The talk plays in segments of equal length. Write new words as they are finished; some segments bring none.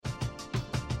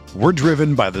We're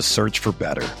driven by the search for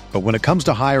better. But when it comes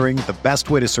to hiring, the best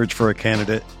way to search for a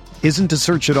candidate isn't to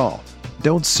search at all.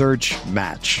 Don't search,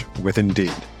 match with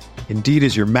Indeed. Indeed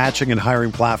is your matching and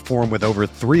hiring platform with over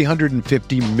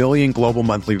 350 million global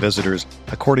monthly visitors,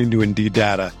 according to Indeed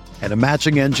data, and a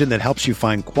matching engine that helps you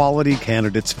find quality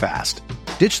candidates fast.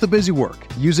 Ditch the busy work.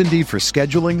 Use Indeed for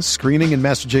scheduling, screening, and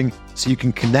messaging so you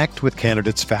can connect with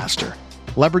candidates faster.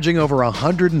 Leveraging over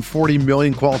 140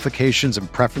 million qualifications and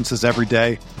preferences every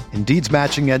day, Indeed's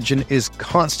matching engine is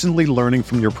constantly learning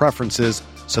from your preferences,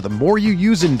 so the more you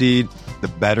use Indeed, the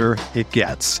better it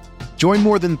gets. Join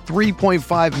more than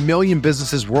 3.5 million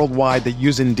businesses worldwide that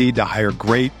use Indeed to hire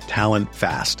great talent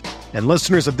fast. And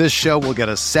listeners of this show will get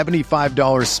a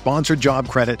 $75 sponsored job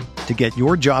credit to get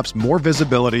your jobs more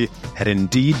visibility at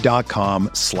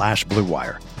Indeed.com/Blue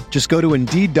Wire. Just go to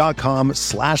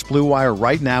Indeed.com/Blue Wire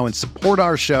right now and support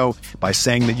our show by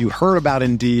saying that you heard about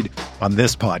Indeed on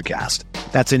this podcast.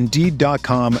 That's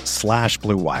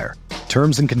Indeed.com/Blue Wire.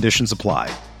 Terms and conditions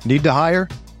apply. Need to hire?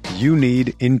 You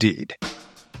need Indeed.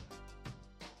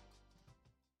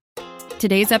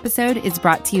 Today's episode is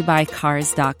brought to you by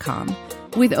Cars.com.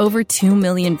 With over 2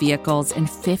 million vehicles and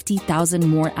 50,000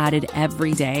 more added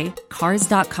every day,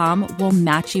 Cars.com will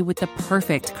match you with the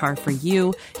perfect car for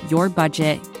you, your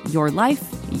budget, your life,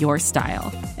 your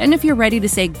style. And if you're ready to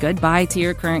say goodbye to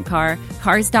your current car,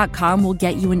 Cars.com will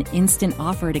get you an instant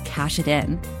offer to cash it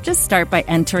in. Just start by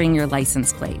entering your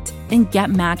license plate and get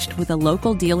matched with a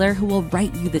local dealer who will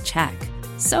write you the check.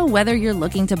 So whether you're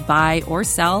looking to buy or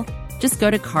sell, just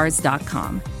go to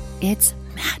Cars.com. It's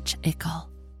magical.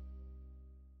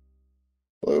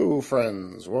 Hello,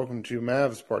 friends. Welcome to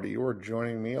Mavs Party. You are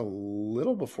joining me a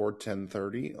little before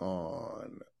 10:30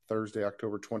 on Thursday,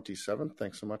 October 27th.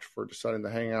 Thanks so much for deciding to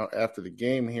hang out after the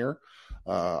game here.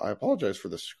 I apologize for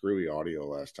the screwy audio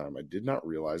last time. I did not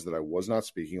realize that I was not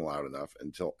speaking loud enough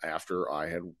until after I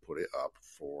had put it up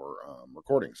for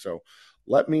recording. So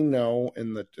let me know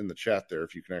in the chat there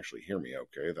if you can actually hear me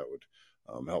okay. That would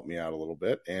help me out a little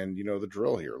bit. And you know the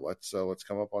drill here. Let's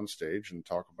come up on stage and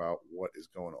talk about what is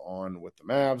going on with the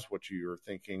Mavs, what you're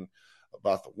thinking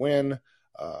about the win.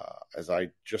 As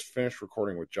I just finished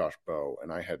recording with Josh Bowe,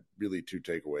 and I had really two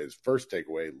takeaways. First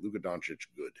takeaway, Luka Doncic,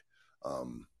 good.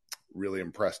 Really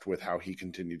impressed with how he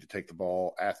continued to take the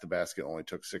ball at the basket, only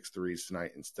took 6 threes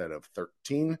tonight instead of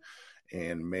 13.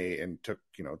 And took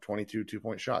 22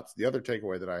 2-point shots. The other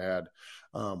takeaway that I had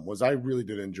was I really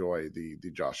did enjoy the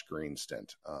Josh Green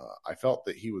stint. I felt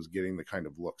that he was getting the kind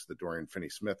of looks that Dorian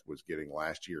Finney-Smith was getting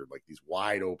last year, like these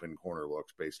wide open corner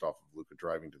looks based off of Luka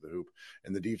driving to the hoop.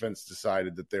 And the defense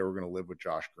decided that they were going to live with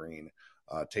Josh Green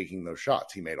taking those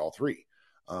shots. He made all 3.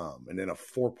 And in a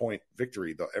 4-point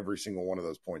victory, every single one of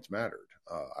those points mattered.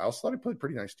 I also thought he played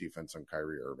pretty nice defense on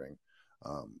Kyrie Irving.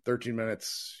 13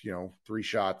 minutes, 3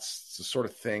 shots. It's the sort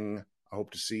of thing I hope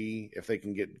to see if they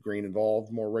can get Green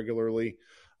involved more regularly.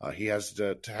 He has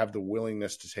to have the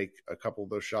willingness to take a couple of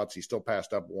those shots. He still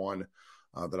passed up one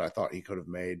that I thought he could have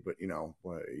made, but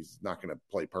he's not going to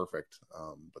play perfect.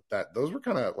 But those were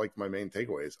kind of like my main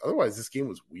takeaways. Otherwise, this game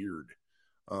was weird.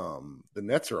 The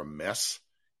Nets are a mess.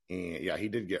 And yeah, he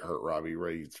did get hurt, Robbie.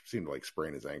 He seemed to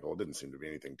sprain his ankle. It didn't seem to be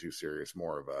anything too serious,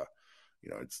 more of a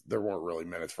there weren't really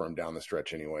minutes for him down the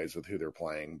stretch anyways with who they're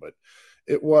playing, but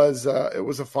it was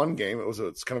a fun game.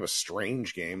 It's kind of a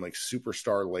strange game, like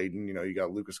superstar laden. You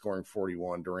got Luka scoring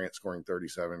 41, Durant scoring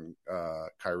 37,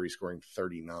 Kyrie scoring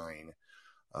 39.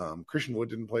 Christian Wood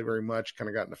didn't play very much, kind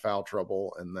of got into foul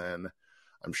trouble. And then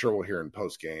I'm sure we'll hear in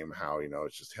post game how,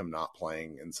 it's just him not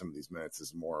playing in some of these minutes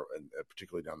is more, and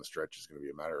particularly down the stretch, is going to be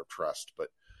a matter of trust, but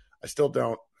I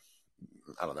still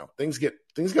I don't know. Things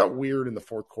got weird in the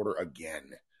fourth quarter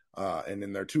again. And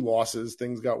in their 2 losses,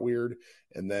 things got weird.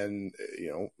 And then,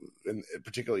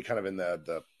 particularly kind of in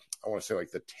the I want to say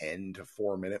the 10 to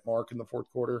 4 minute mark in the fourth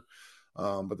quarter.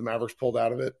 But the Mavericks pulled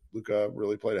out of it. Luka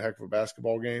really played a heck of a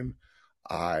basketball game.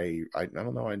 I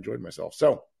don't know. I enjoyed myself.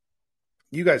 So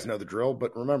you guys know the drill,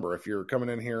 but remember, if you're coming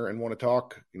in here and want to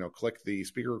talk, click the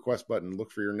speaker request button, look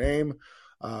for your name.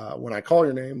 When I call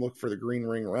your name, look for the green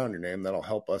ring around your name. That'll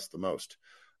help us the most.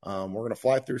 We're going to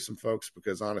fly through some folks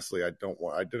because honestly, I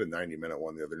did a 90-minute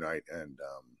one the other night, and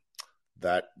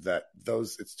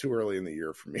it's too early in the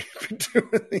year for me to be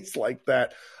doing these like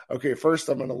that. Okay, first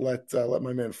I'm going to let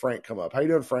my man Frank come up. How you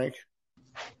doing, Frank?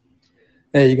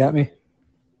 Hey, you got me?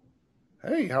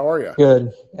 Hey, how are you?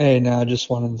 Good. Hey, now I just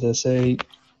wanted to say,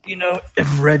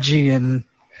 if Reggie and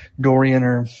Dorian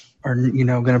are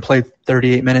going to play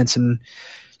 38 minutes and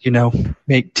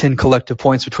make 10 collective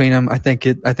points between them, I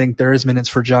think there is minutes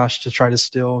for Josh to try to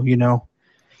still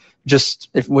Just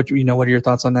what are your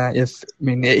thoughts on that?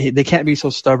 They can't be so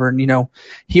stubborn.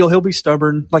 He'll be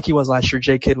stubborn like he was last year.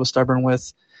 J Kidd was stubborn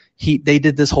with. They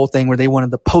did this whole thing where they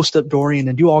wanted to post up Dorian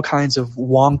and do all kinds of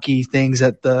wonky things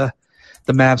that the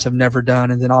Mavs have never done,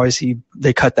 and then obviously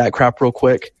they cut that crap real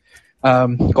quick.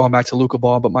 Going back to Luka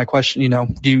Ball, but my question,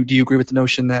 do you agree with the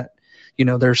notion that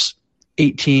there's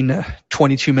 18,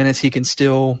 22 minutes he can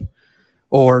still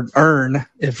or earn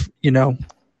if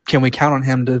can we count on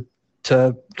him to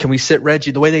can we sit Reggie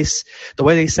the way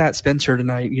they sat Spencer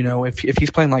tonight? If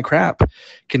he's playing like crap,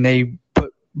 can they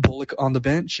put Bullock on the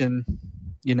bench and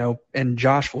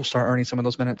Josh will start earning some of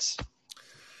those minutes?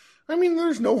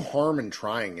 There's no harm in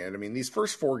trying it. These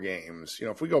first 4 games,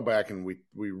 if we go back and we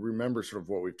remember sort of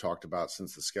what we've talked about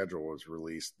since the schedule was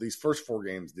released, these first 4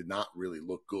 games did not really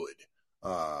look good.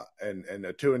 And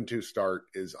a 2-2 start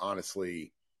is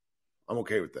honestly, I'm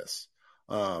okay with this.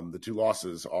 The 2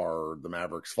 losses are the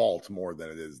Mavericks' fault more than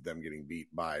it is them getting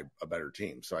beat by a better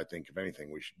team. So I think if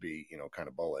anything, we should be, kind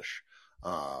of bullish.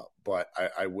 But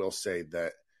I will say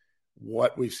that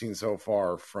what we've seen so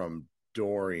far from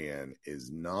Dorian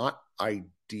is not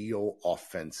ideal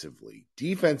offensively.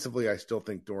 Defensively, I still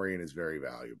think Dorian is very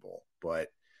valuable,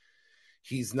 but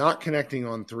he's not connecting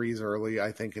on threes early,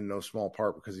 I think in no small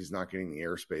part because he's not getting the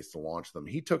airspace to launch them.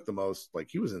 He took the most,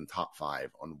 he was in top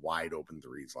 5 on wide open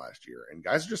threes last year, and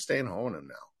guys are just staying home on him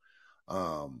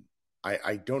now.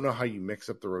 I don't know how you mix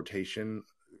up the rotation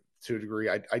to a degree.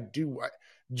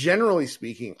 Generally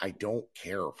speaking, I don't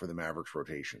care for the Mavericks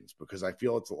rotations because I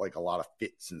feel it's like a lot of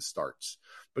fits and starts.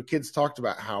 But Kidd's talked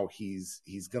about how he's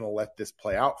going to let this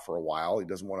play out for a while. He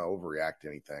doesn't want to overreact to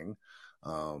anything.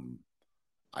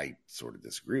 I sort of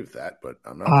disagree with that, but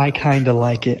I'm not. I kind of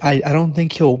like it. I don't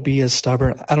think he'll be as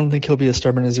stubborn. I don't think he'll be as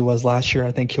stubborn as he was last year.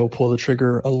 I think he'll pull the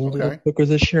trigger a little quicker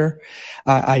this year.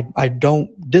 I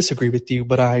don't disagree with you,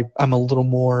 but I'm a little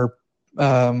more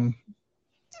friendly.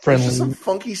 There's just some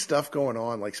funky stuff going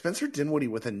on. Like Spencer Dinwiddie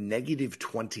with a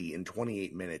 -20 in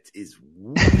 28 minutes is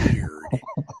weird.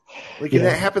 And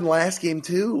that happened last game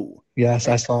too. Yes,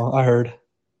 I heard.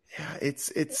 Yeah,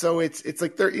 it's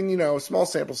like they're in, small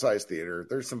sample size theater.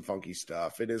 There's some funky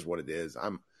stuff. It is what it is.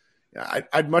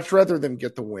 I'd much rather them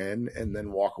get the win and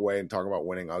then walk away and talk about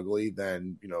winning ugly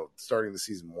than, starting the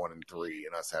season 1-3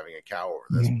 and us having a cow over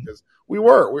this because we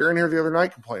were in here the other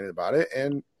night complaining about it.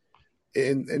 And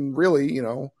really,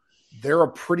 they're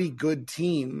a pretty good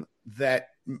team that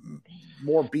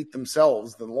more beat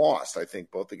themselves than lost, I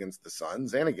think, both against the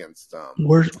Suns and against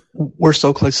we're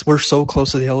so close. We're so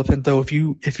close to the elephant, though. If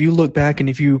you look back and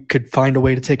if you could find a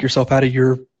way to take yourself out of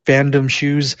your fandom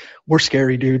shoes, we're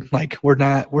scary, dude.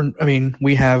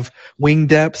 We have wing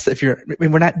depth.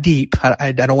 We're not deep.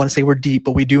 I don't want to say we're deep,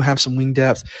 but we do have some wing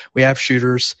depth. We have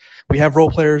shooters. We have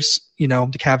role players.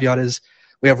 The caveat is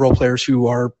we have role players who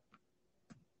are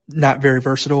not very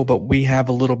versatile, but we have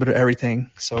a little bit of everything.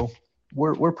 So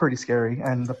we're pretty scary.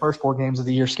 And the first 4 games of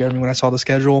the year scared me when I saw the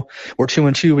schedule. We're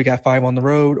 2-2. We got 5 on the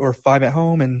road or 5 at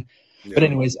home. But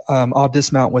anyways, I'll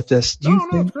dismount with this.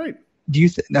 It's great.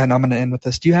 And I'm going to end with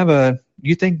this. Do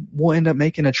you think we'll end up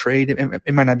making a trade?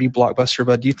 It might not be blockbuster,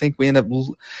 but do you think we end up,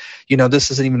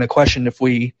 this isn't even a question if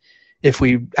we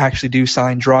actually do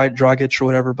sign Dragic or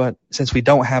whatever, but since we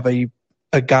don't have a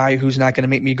guy who's not going to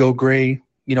make me go gray,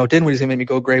 Dinwiddie's going to make me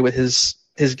go gray with his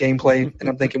gameplay, and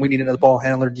I'm thinking we need another ball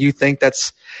handler. Do you think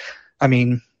that's,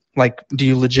 do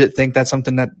you legit think that's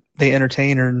something that they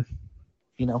entertain or,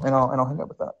 and I'll hang up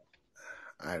with that.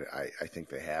 I think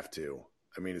they have to.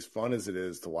 As fun as it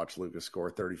is to watch Luka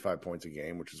score 35 points a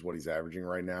game, which is what he's averaging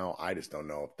right now, I just don't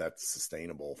know if that's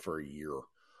sustainable for a year.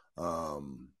 I'd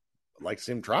like to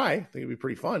see him try. I think it'd be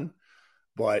pretty fun,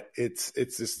 but it's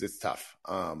tough.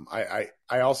 I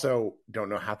also don't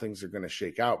know how things are going to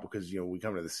shake out because, we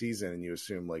come to the season and you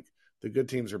assume like the good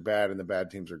teams are bad and the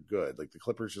bad teams are good. Like the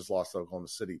Clippers just lost to Oklahoma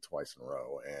City twice in a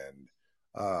row, and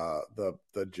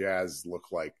the Jazz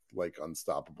look like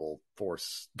unstoppable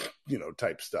force,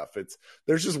 type stuff.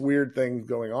 There's just weird things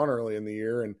going on early in the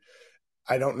year, and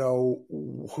I don't know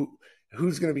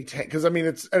who's going to be because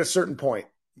it's at a certain point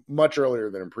much earlier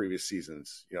than in previous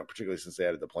seasons, particularly since they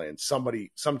added the play-in.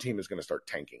 Some team is going to start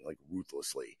tanking like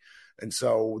ruthlessly, and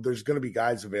so there's going to be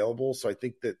guys available. So I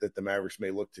think that the Mavericks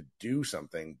may look to do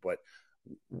something, but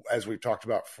as we've talked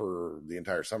about for the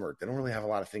entire summer, they don't really have a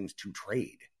lot of things to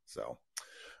trade. So,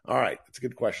 all right. It's a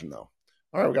good question though.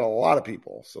 All right. We got a lot of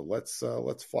people. So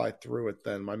let's fly through it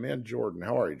then. My man, Jordan,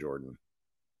 how are you, Jordan?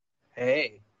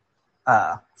 Hey,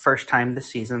 first time this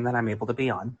season that I'm able to be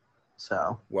on.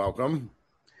 So welcome.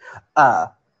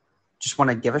 Just want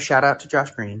to give a shout out to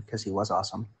Josh Green because he was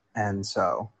awesome. And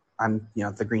so I'm,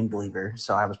 the Green believer.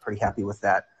 So I was pretty happy with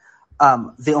that.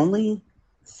 The only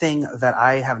thing that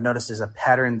I have noticed is a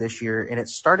pattern this year, and it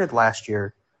started last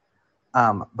year,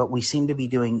 but we seem to be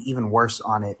doing even worse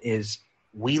on it, is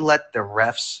we let the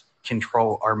refs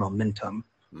control our momentum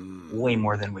way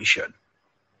more than we should.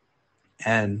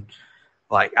 And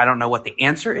like, I don't know what the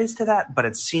answer is to that, but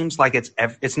it seems like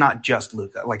it's not just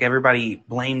Luka. Like, everybody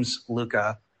blames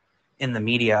Luka in the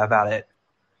media about it,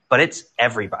 but it's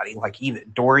everybody. Like,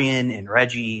 even Dorian and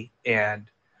Reggie, and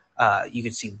you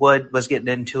could see Wood was getting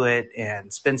into it,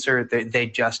 and Spencer. They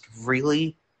just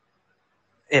really,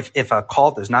 if a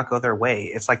call does not go their way,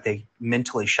 it's like they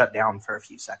mentally shut down for a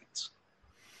few seconds.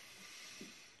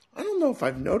 I don't know if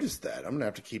I've noticed that. I'm going to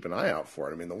have to keep an eye out for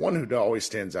it. I mean, the one who always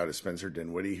stands out is Spencer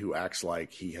Dinwiddie, who acts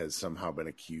like he has somehow been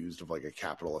accused of like a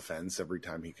capital offense every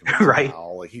time he commits a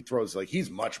foul. Like, he throws, like, he's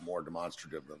much more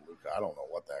demonstrative than Luka. I don't know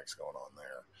what the heck's going on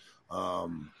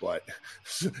there. But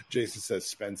Jason says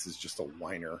Spence is just a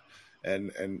whiner.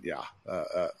 And yeah.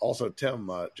 Also, Tim,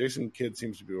 Jason Kidd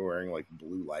seems to be wearing like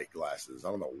blue light glasses. I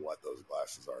don't know what those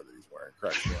glasses are that he's wearing.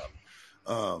 Cracks me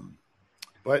up.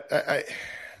 But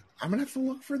I'm gonna have to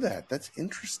look for that. That's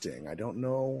interesting. I don't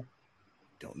know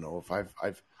if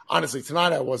I've honestly,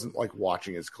 tonight I wasn't like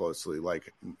watching as closely.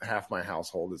 Like, half my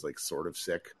household is like sort of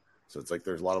sick, so it's like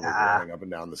there's a lot of like running up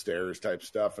and down the stairs type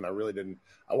stuff, and I really didn't.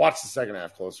 I watched the second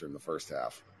half closer than the first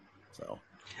half. So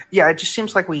yeah, it just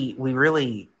seems like we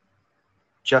really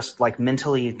just like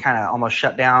mentally kind of almost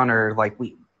shut down, or like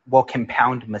we'll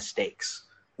compound mistakes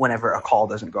whenever a call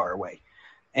doesn't go our way,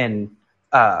 and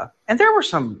there were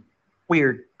some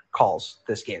weird calls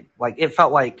this game. Like, it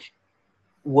felt like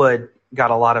Wood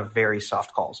got a lot of very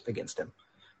soft calls against him.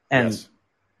 And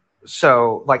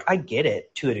so, like, I get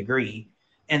it to a degree.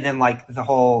 And then, like, the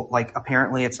whole, like,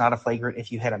 apparently it's not a flagrant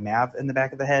if you hit a Mav in the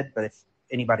back of the head, but if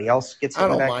anybody else gets hit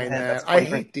in the back of the head, that's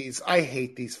flagrant. I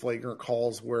hate these flagrant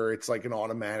calls where it's like an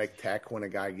automatic tech when a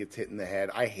guy gets hit in the head.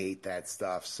 I hate that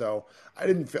stuff. So I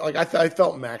didn't feel like I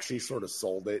felt Maxey sort of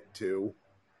sold it too.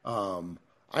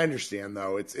 I understand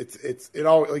though. It's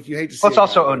all like, you hate to see. Well, it's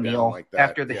also O'Neal like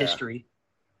after the history.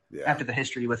 Yeah. After the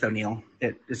history with O'Neal,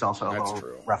 it is also a little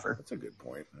rougher. That's a good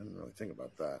point. I didn't really think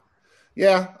about that.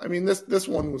 Yeah, I mean, this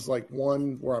one was like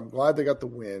one where I'm glad they got the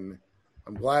win.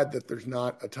 I'm glad that there's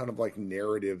not a ton of like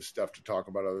narrative stuff to talk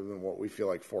about other than what we feel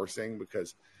like forcing,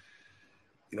 because,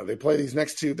 you know, they play these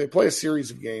next two. They play a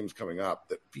series of games coming up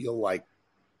that feel like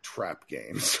trap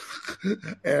games,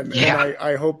 and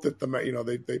I hope that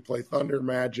they play Thunder,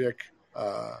 Magic,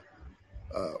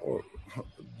 or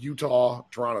Utah.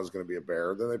 Toronto's going to be a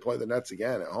bear. Then they play the Nets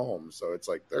again at home. So it's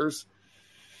like I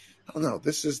don't know.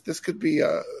 This could be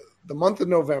the month of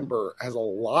November has a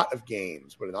lot of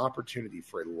games, but an opportunity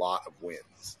for a lot of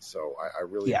wins. So I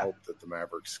really hope that the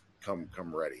Mavericks come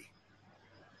ready.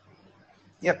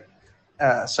 Yep.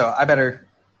 So I better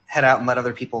head out and let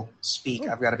other people speak.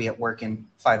 I've got to be at work in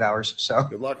 5 hours. So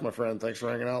good luck, my friend. Thanks for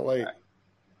hanging out late. Right.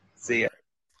 See ya.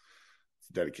 It's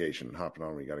dedication. Hopping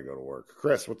on. We got to go to work.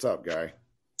 Chris, what's up, guy?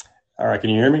 All right. Can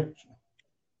you hear me?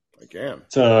 I can.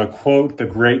 To quote the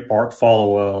great Bart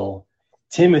Followell,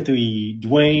 Timothy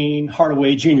Dwayne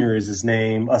Hardaway Jr. is his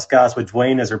name. Us guys with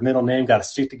Dwayne as our middle name got to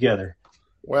stick together.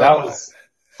 Well, that was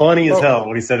funny as hell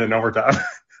when he said it in overtime.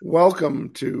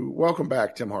 Welcome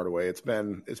back, Tim Hardaway. It's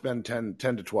been 10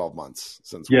 to 12 months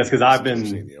since. Yes, because I've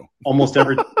been almost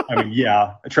every. I mean,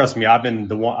 yeah, trust me, I've been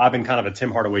kind of a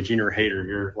Tim Hardaway Jr. hater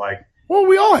here. Like, well,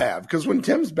 we all have, because when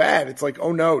Tim's bad, it's like,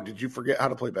 oh no, did you forget how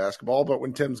to play basketball? But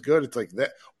when Tim's good, it's like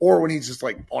that. Or when he's just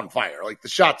like on fire, like the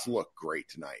shots look great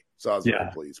tonight. So I was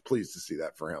very pleased to see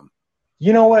that for him.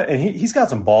 You know what? And he's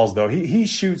got some balls though. He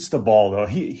shoots the ball though.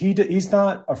 He's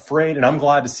not afraid. And I'm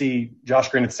glad to see Josh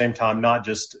Green at the same time, not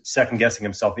just second guessing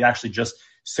himself. He actually just,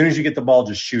 as soon as you get the ball,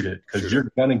 just shoot it, because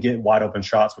you're going to get wide open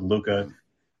shots with Luka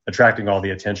attracting all the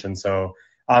attention. So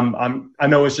I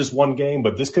know it's just one game,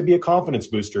 but this could be a confidence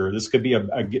booster. This could be a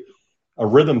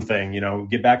rhythm thing,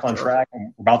 get back on track. We're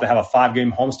about to have a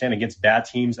 5-game homestand against bad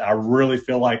teams. I really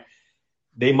feel like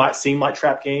they might seem like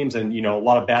trap games, and, a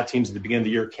lot of bad teams at the beginning of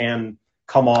the year can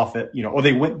come off it, or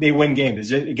they win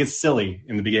games. It gets silly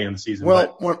in the beginning of the season.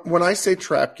 Well, when I say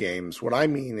trap games, what I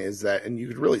mean is that, and you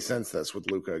could really sense this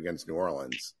with Luka against New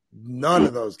Orleans, none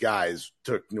of those guys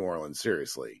took New Orleans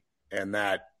seriously, and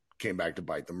that came back to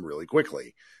bite them really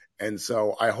quickly. And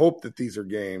so I hope that these are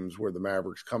games where the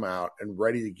Mavericks come out and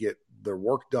ready to get their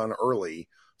work done early,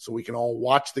 so we can all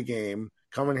watch the game,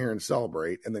 come in here and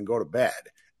celebrate, and then go to bed,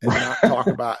 and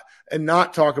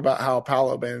not talk about how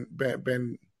Paolo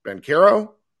Banchero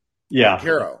Yeah.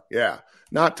 Banchero, yeah.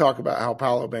 Not talk about how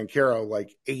Paolo Banchero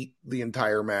like ate the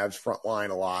entire Mavs front line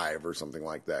alive or something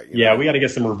like that. You know? We got to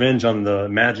get some revenge on the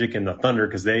Magic and the Thunder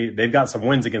because they've got some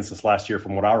wins against us last year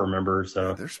from what I remember.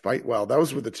 So well, that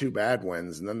was with the 2 bad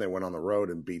wins, and then they went on the road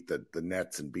and beat the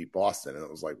Nets and beat Boston, and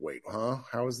it was like, wait, huh?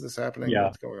 How is this happening? Yeah.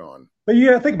 What's going on? But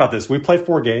think about this. We played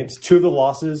 4 games, 2 of the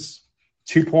losses,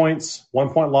 2 points,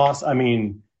 1 point loss. I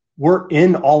mean, we're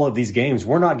in all of these games.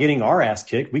 We're not getting our ass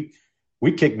kicked.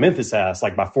 We kicked Memphis ass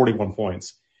like by 41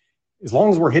 points. As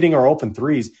long as we're hitting our open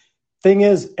threes. Thing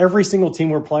is, every single team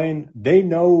we're playing, they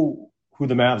know who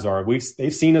the Mavs are.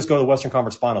 They've seen us go to the Western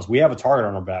Conference Finals. We have a target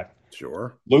on our back.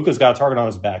 Sure. Luka's got a target on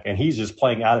his back, and he's just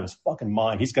playing out of his fucking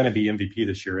mind. He's going to be MVP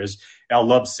this year. I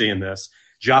love seeing this.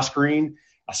 Josh Green,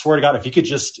 I swear to God, if he could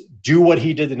just do what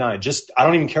he did tonight, I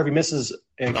don't even care if he misses.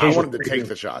 I want him to take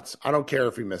the shots. I don't care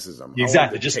if he misses them.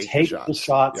 Exactly. Just take the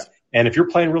shots. Yeah. And if you're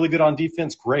playing really good on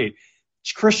defense, great.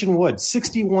 Christian Wood,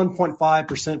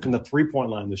 61.5% from the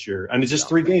 3-point line this year. And it's just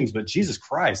 3 games, but Jesus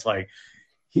Christ, like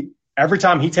every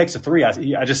time he takes a 3,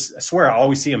 I swear I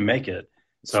always see him make it.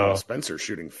 So Spencer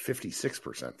shooting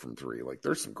 56% from 3. Like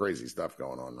there's some crazy stuff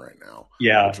going on right now.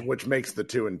 Yeah. Which makes the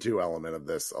 2-2 element of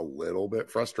this a little bit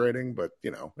frustrating, but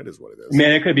it is what it is.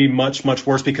 Man, it could be much, much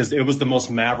worse because it was the most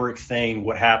Maverick thing.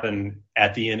 What happened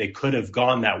at the end, it could have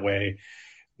gone that way.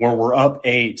 Where we're up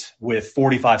 8 with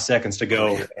 45 seconds to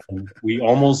go, and we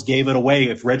almost gave it away.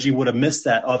 If Reggie would have missed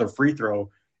that other free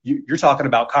throw, you're talking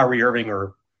about Kyrie Irving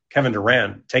or Kevin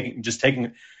Durant taking.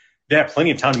 They had plenty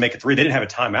of time to make a 3. They didn't have a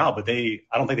timeout, but I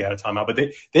don't think they had a timeout, but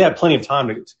they had plenty of time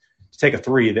to take a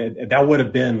 3. That would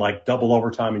have been like double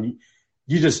overtime, and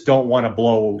you just don't want to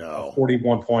blow a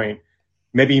 41 point,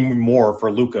 maybe even more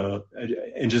for Luka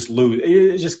and just lose.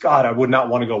 It's just God, I would not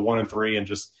want to go 1-3 and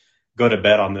just go to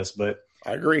bed on this, but.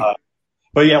 I agree.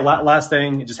 But last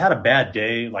thing, just had a bad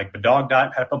day. Like the dog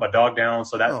died, had to put my dog down.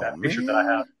 So that picture that I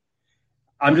have,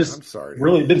 I'm sorry.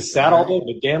 Really been sad all day,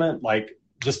 but damn it, like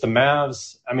just the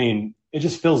Mavs. I mean, it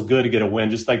just feels good to get a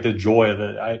win. Just like the joy of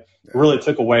it. Really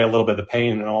took away a little bit of the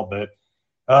pain and all, but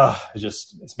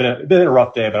it's been a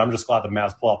rough day. But I'm just glad the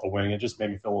Mavs pull out the win. It just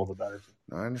made me feel a little bit better.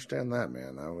 I understand that,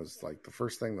 man. That was like the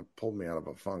first thing that pulled me out of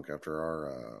a funk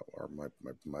after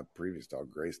my previous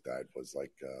dog Grace died was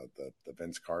like the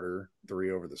Vince Carter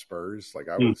 3 over the Spurs. Like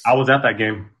I was at that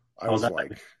game. I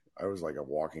was like a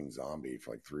walking zombie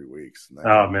for like 3 weeks. And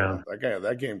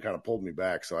that game kind of pulled me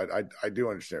back. So I do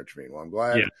understand what you mean. Well, I'm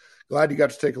glad you got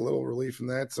to take a little relief from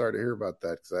that. Sorry to hear about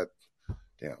that because that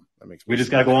makes me. We just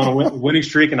got to go on a winning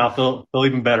streak, and I'll feel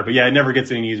even better. But it never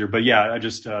gets any easier. But I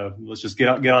just let's just get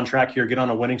on track here, get on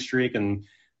a winning streak, and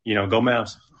go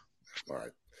Mavs. All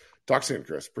right, talk soon,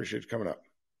 Chris. Appreciate you coming up.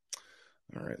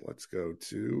 All right, let's go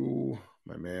to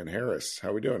my man Harris.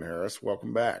 How we doing, Harris?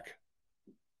 Welcome back.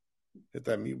 Hit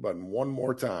that mute button one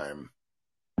more time.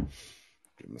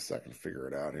 Give him a second to figure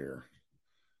it out here.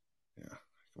 Yeah,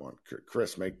 come on,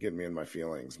 Chris. Get me in my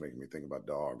feelings, making me think about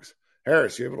dogs.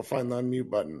 Harris, you able to find the unmute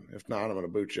button? If not, I'm going to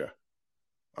boot you.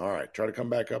 All right, try to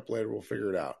come back up later. We'll figure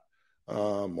it out.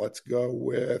 Let's go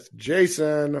with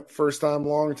Jason. First time,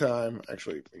 long time.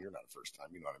 Actually, you're not first time.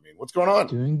 You know what I mean. What's going on?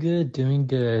 Doing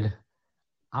good.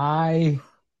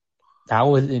 That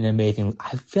was an amazing.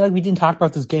 I feel like we didn't talk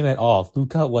about this game at all.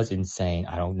 Luka was insane.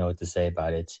 I don't know what to say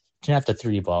about it. Didn't have the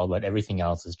 3 ball, but everything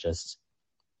else is just,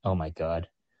 oh my God.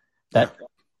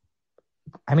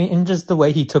 And just the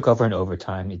way he took over in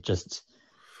overtime, it just.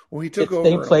 Well, he took over.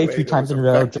 They played 3 times in a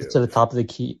row just to the top of the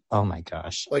key. Oh my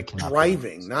gosh! Like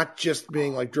driving, not just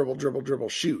being like dribble,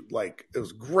 shoot. Like it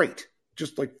was great,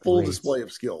 just like full display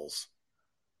of skills.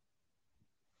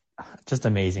 Just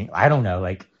amazing. I don't know.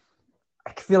 Like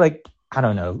I feel like I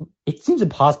don't know. It seems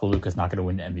impossible Luka's not going to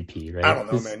win the MVP, right? I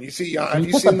don't know, man. You see, have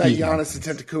you seen that Giannis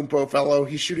Antetokounmpo fellow?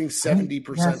 He's shooting 70%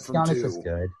 from Giannis 2. Is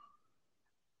good.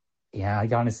 Yeah,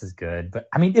 Giannis is good, but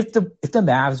I mean, if the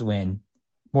Mavs win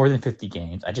more than 50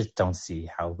 games, I just don't see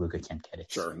how Luka can't get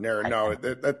it. Sure, no.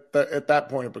 At that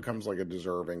point, it becomes like a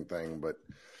deserving thing. But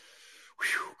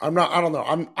I don't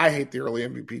know. I hate the early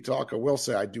MVP talk. I will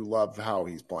say I do love how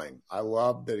he's playing. I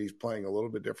love that he's playing a little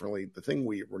bit differently. The thing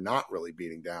we're not really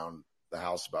beating down the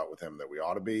house about with him that we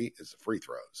ought to be is the free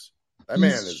throws. That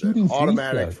man is an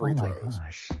automatic free throws.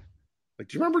 Gosh. Like,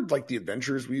 do you remember like the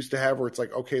adventures we used to have where it's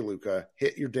like, okay, Luka,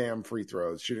 hit your damn free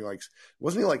throws, shooting like,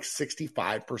 wasn't he like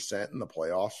 65% in the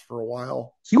playoffs for a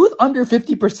while? He was under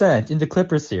 50% in the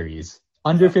Clippers series.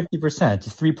 Under 50%.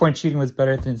 His 3-point shooting was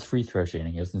better than his free throw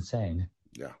shooting. It was insane.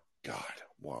 Yeah. God.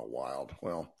 Wow. Wild.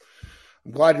 Well,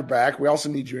 I'm glad you're back. We also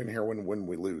need you in here when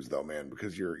we lose, though, man,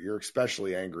 because you're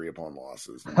especially angry upon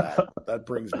losses. And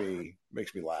that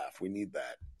makes me laugh. We need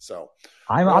that. So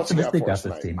I'm what else you got optimistic for us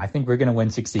about this tonight? team. I think we're going to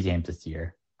win 60 games this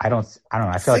year. I don't know.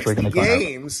 I feel like we're going to go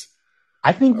games.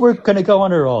 I think we're going to go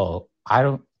on a roll.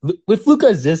 If Luka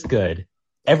is this good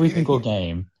every single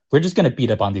game, we're just going to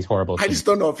beat up on these horrible teams. I just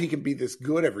don't know if he can be this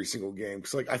good every single game.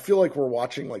 Because I feel like we're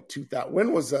watching 2000.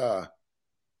 When was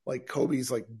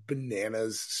Kobe's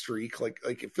bananas streak? Like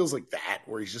it feels like that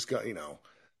where he's just got,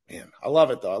 man, I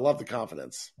love it though. I love the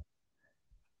confidence.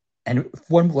 And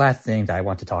one last thing that I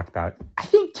want to talk about. I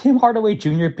think Tim Hardaway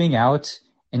Jr. being out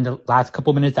in the last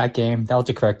couple minutes of that game, that was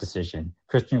the correct decision.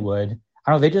 Christian Wood,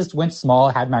 I don't know, they just went small,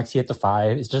 had Maxey at the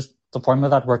 5. It's just the formula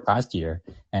that worked last year,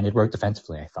 and it worked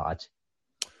defensively, I thought.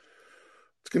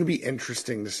 It's going to be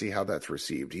interesting to see how that's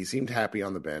received. He seemed happy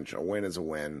on the bench. A win is a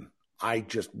win. I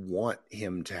just want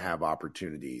him to have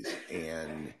opportunities,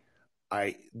 and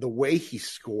the way he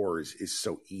scores is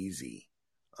so easy.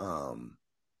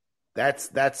 That's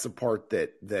the part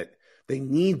that they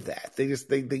need. That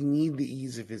they need the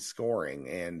ease of his scoring.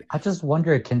 And I just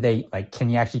wonder, can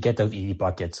he actually get those easy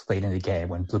buckets late in the game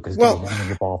when Luka's getting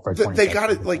the ball for 20 they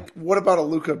got it. What about a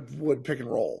Luka Wood pick and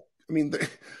roll? I mean,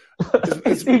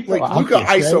 it's Luka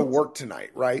ISO worked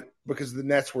tonight, right? Because the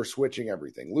Nets were switching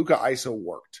everything. Luka ISO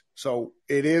worked. So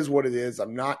it is what it is.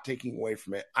 I'm not taking away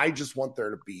from it. I just want there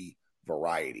to be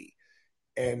variety.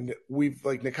 And we've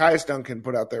Nekias Duncan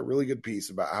put out that really good piece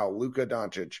about how Luka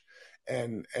Doncic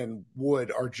and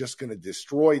Wood are just going to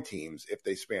destroy teams if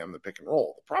they spam the pick and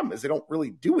roll. The problem is they don't really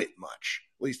do it much,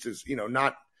 at least as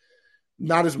not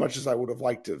as much as I would have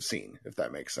liked to have seen, if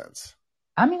that makes sense.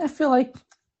 I mean, I feel like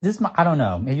I don't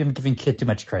know. Maybe I'm giving Kid too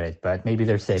much credit, but maybe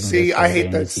they're saving. See, I hate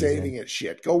that saving it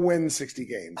shit. Go win 60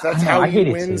 games. That's how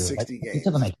you win 60 games. It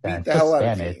doesn't make sense. Beat the hell out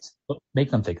of teams. Make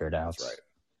them figure it out.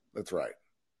 That's right.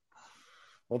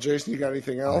 Well, Jason, you got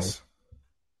anything else?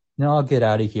 No, I'll get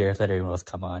out of here. Let everyone else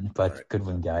come on. But good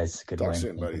win, guys. Good Talk win.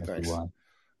 soon, buddy. Thanks.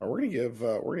 We're gonna give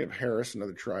Harris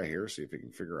another try here. See if he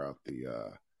can figure out the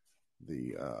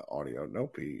audio.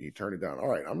 Nope, he turned it down. All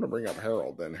right, I'm gonna bring up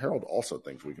Harold. Then Harold also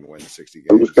thinks we can win 60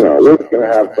 games.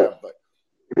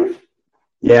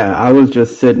 Yeah, I was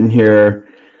just sitting here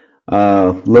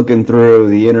looking through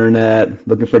the internet,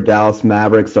 looking for Dallas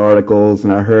Mavericks articles,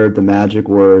 and I heard the magic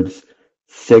words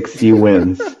 60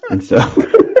 wins. And so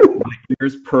my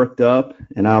ears perked up,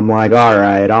 and I'm like, all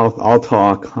right, I'll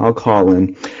talk. I'll call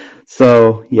in.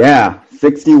 So, yeah,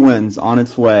 60 wins on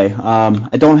its way.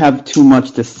 I don't have too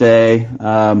much to say.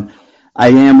 I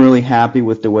am really happy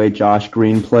with the way Josh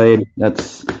Green played. That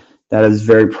is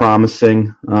very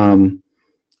promising. I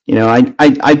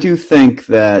do think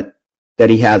that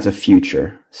he has a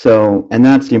future. So, and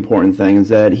that's the important thing, is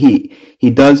that he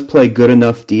does play good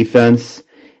enough defense,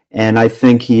 and I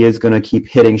think he is going to keep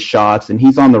hitting shots, and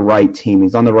he's on the right team.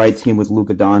 He's on the right team with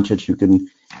Luka Doncic, who can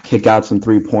kick out some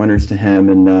three-pointers to him,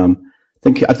 and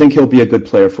I think he'll be a good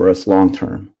player for us long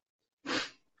term.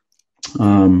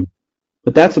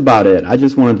 But that's about it. I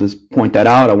just wanted to point that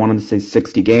out. I wanted to say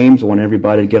 60 games. I want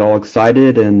everybody to get all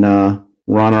excited, and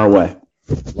we're on our way.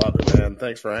 Love it, man.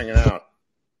 Thanks for hanging out.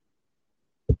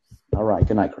 All right.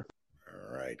 Good night, Kurt.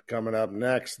 All right. Coming up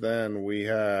next, then, we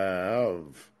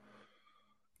have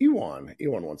Ewan.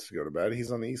 Ewan wants to go to bed.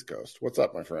 He's on the East Coast. What's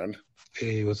up, my friend?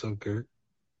 Hey, what's up, Kurt?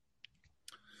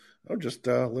 Oh, just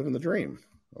living the dream.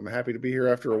 I'm happy to be here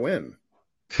after a win.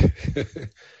 So I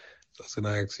was going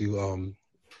to ask you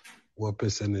what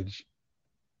percentage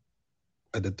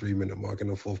at the 3-minute mark in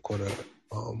the fourth quarter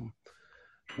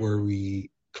were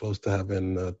we close to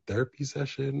having a therapy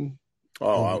session?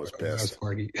 Oh, I was pissed. Mavs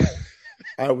Party.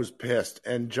 I was pissed.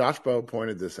 And Josh Bowe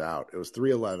pointed this out. It was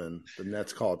 3:11. The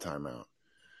Nets call a timeout.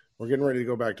 We're getting ready to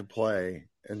go back to play,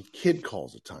 and Kid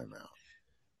calls a timeout.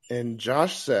 And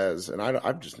Josh says, and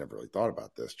I've just never really thought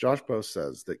about this, Josh Bowe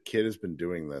says that Kid has been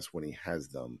doing this when he has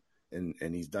them, and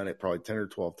he's done it probably 10 or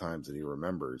 12 times that he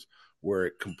remembers, where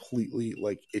it completely,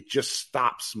 it just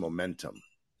stops momentum,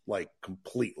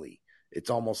 completely. It's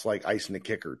almost like icing a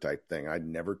kicker type thing. I'd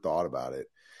never thought about it.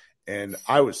 And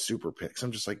I was super pissed.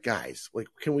 I'm just like, guys,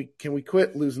 can we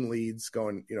quit losing leads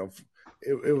going,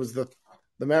 it was the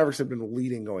Mavericks have been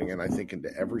leading going in, I think, into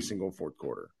every single fourth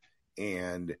quarter.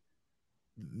 And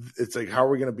it's like, how are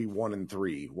we going to be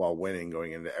 1-3 while winning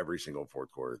going into every single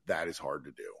fourth quarter? That is hard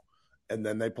to do. And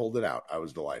then they pulled it out. I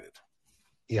was delighted.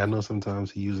 Yeah, I know sometimes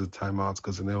he uses timeouts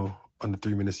because under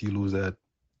 3 minutes you lose that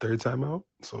third timeout.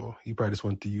 So he probably just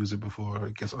wanted to use it before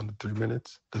it gets under 3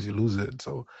 minutes because you lose it.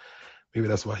 So maybe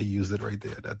that's why he used it right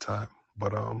there at that time.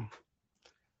 But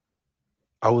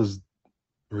I was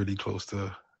really close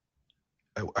to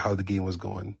how the game was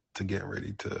going to get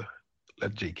ready to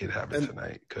let J-Kid have it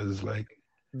tonight. Because, like,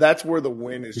 that's where the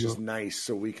win is just nice,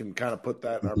 so we can kind of put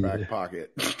that in our back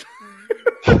pocket.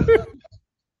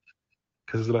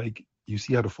 Because, like, you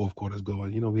see how the fourth quarter is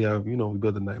going. We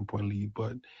built a 9-point lead,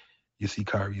 but you see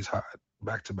Kyrie's hot,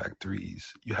 back-to-back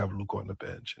threes. You have Luka on the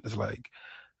bench. And it's like,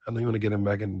 I know you want to get him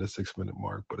back in the 6-minute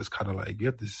mark, but it's kind of like you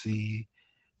have to see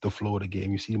the flow of the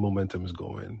game. You see the momentum is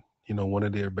going. One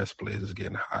of their best players is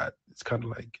getting hot. It's kind of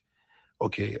like,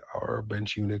 okay, our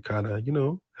bench unit kind of,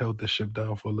 held the ship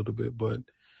down for a little bit, but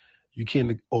you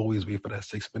can't always wait for that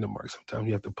 6-minute mark. Sometimes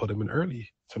you have to put him in early.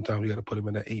 Sometimes you got to put him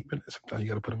in at 8 minutes. Sometimes you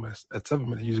got to put him at 7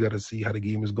 minutes. You just got to see how the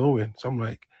game is going. So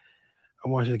I'm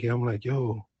watching the game. I'm like,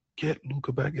 yo, get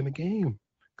Luka back in the game.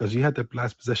 Because you had that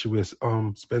last possession where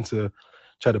Spencer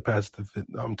tried to pass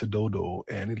to Dodo,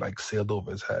 and he, like, sailed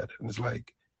over his head. And it's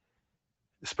like,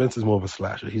 Spencer's more of a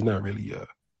slasher. He's not really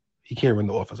he can't run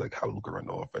the offense like how Luka run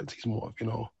the offense. He's more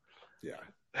of,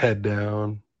 head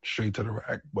down, straight to the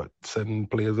rack, but setting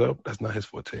players up, that's not his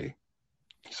forte.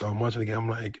 So I'm watching the game, I'm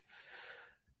like,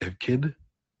 if Kid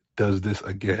does this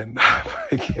again,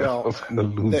 well,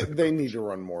 they need to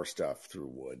run more stuff through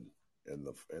Wood in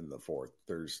the fourth.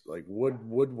 There's like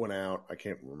Wood went out. I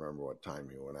can't remember what time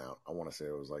he went out. I want to say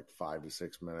it was like 5 to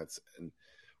 6 minutes, and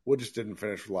Wood just didn't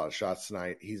finish a lot of shots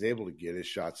tonight. He's able to get his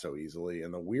shots so easily.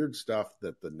 And the weird stuff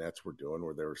that the Nets were doing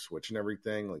where they were switching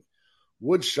everything, like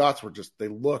Wood's shots were just, they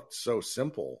looked so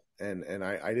simple. And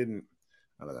I don't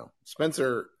know.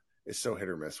 Spencer is so hit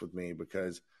or miss with me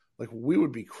because, like, we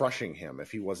would be crushing him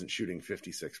if he wasn't shooting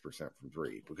 56% from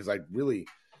three, because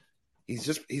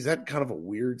he's had kind of a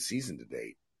weird season to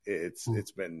date. It's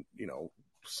been,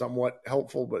 somewhat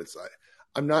helpful, but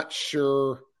I'm not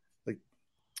sure.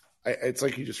 It's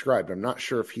like you described. I'm not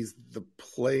sure if he's the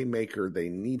playmaker they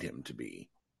need him to be.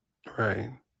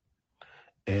 Right.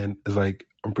 And it's like,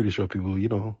 I'm pretty sure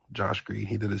people, Josh Green,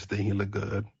 he did his thing. He looked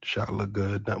good. Shot looked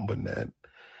good. Nothing but net.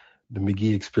 The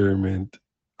McGee experiment,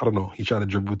 I don't know. He tried to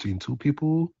dribble between two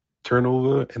people,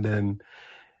 turnover, and then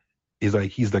he's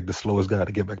like the slowest guy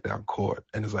to get back down court.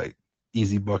 And it's like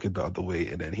easy bucket the other way.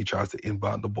 And then he tries to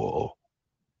inbound the ball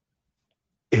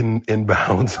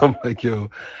inbounds. I'm like, yo, and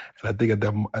I think at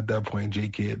that point,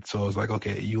 J-Kid, so I was like,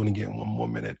 okay, you only get 1 more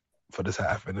minute for this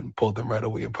half, and then pulled them right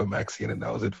away and put Maxey in, and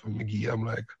that was it for McGee. I'm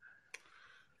like,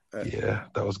 yeah,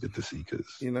 that was good to see, because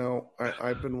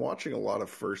I've been watching a lot of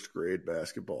first grade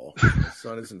basketball. My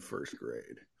son is in first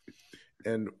grade,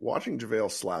 and watching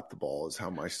JaVale slap the ball is how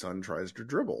my son tries to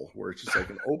dribble, where it's just like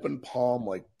an open palm,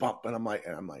 like bump, and I'm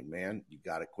like, man, you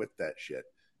got to quit that shit.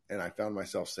 And I found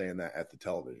myself saying that at the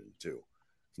television too.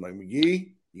 I'm like,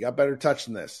 McGee, you got better touch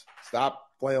than this. Stop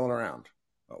flailing around.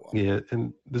 Oh, well. Yeah,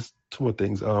 and there's two more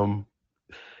things.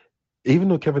 Even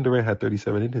though Kevin Durant had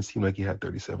 37, it didn't seem like he had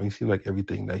 37. He seemed like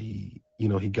everything that he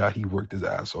worked his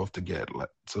ass off to get. Like,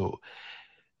 so,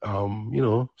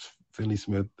 Finney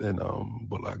Smith and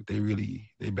Bullock,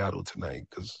 they battled tonight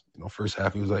because, first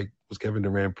half it was Kevin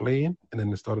Durant playing, and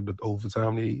then it started the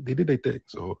overtime. They did their thing.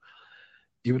 So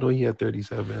even though he had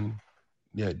 37,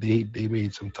 yeah, they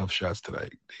made some tough shots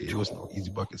tonight. It was no easy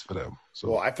buckets for them. So,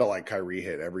 well, I felt like Kyrie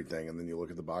hit everything, and then you look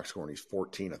at the box score, and he's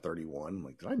 14 of 31.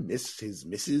 Like, did I miss his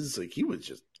misses? Like, he was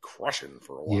just crushing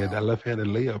for a while. Yeah, that left-handed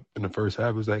layup in the first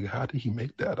half was like, how did he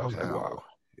make that? I was like, wow.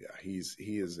 Yeah, he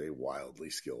is a wildly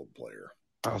skilled player.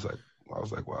 I was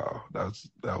like, wow, that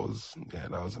was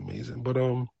amazing. But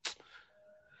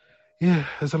yeah,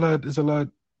 it's a lot.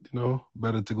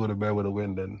 Better to go to bed with a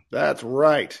win than that's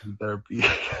right. Therapy.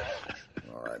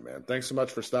 All right, man. Thanks so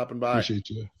much for stopping by. Appreciate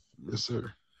you. Yes,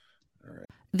 sir. All right.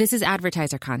 This is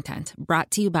advertiser content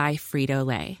brought to you by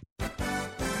Frito-Lay.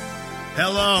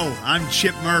 Hello, I'm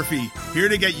Chip Murphy, here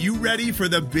to get you ready for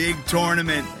the big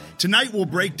tournament. Tonight we'll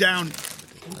break down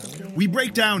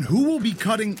who will be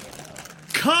cutting.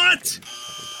 Cut!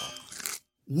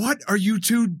 What are you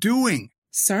two doing?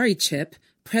 Sorry, Chip.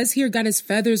 Prez here got his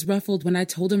feathers ruffled when I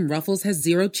told him Ruffles has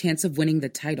 0 chance of winning the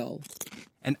title.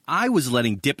 And I was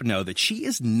letting Dip know that she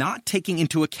is not taking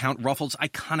into account Ruffles'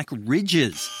 iconic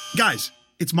ridges. Guys,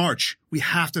 it's March. We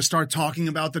have to start talking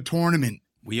about the tournament.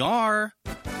 We are.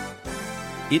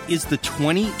 It is the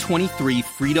 2023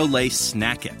 Frito-Lay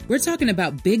Snack It. We're talking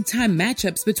about big-time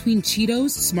matchups between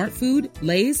Cheetos, Smart Food,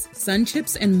 Lay's, Sun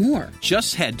Chips, and more.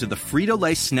 Just head to the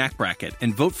Frito-Lay Snack Bracket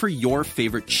and vote for your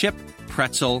favorite chip,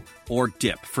 pretzel, or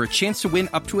dip for a chance to win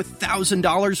up to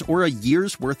 $1,000 or a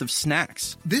year's worth of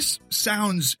snacks. This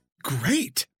sounds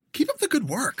great. Keep up the good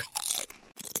work.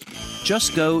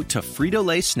 Just go to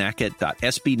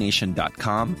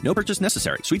fritolaysnacket.sbnation.com. No purchase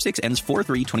necessary. Sweepstakes ends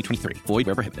 4/3/2023. Void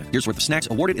where prohibited. Here's worth of snacks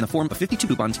awarded in the form of 52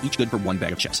 coupons, each good for one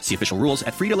bag of chips. See official rules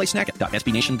at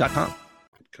fritolaysnacket.sbnation.com.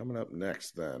 Coming up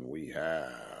next, then, we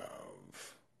have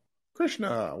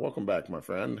Krishna. Welcome back, my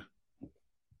friend.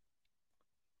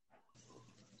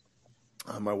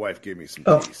 My wife gave me some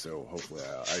tea, so hopefully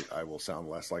I will sound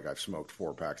less like I've smoked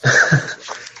 4 packs.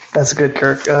 That's good,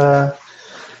 Kirk.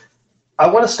 I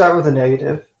want to start with a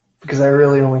negative because I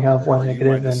really only have one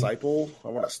negative. My disciple? I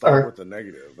want to start with the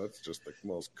negative. That's just the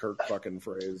most Kirk fucking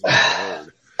phrase I've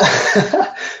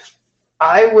heard.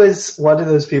 I was one of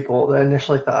those people that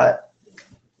initially thought,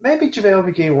 maybe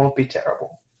JaVale McGee won't be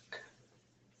terrible.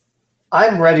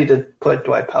 I'm ready to put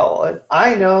Dwight Powell in.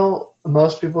 I know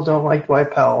most people don't like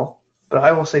Dwight Powell, but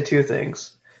I will say 2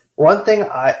 things. One thing,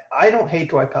 I don't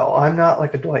hate Dwight Powell. I'm not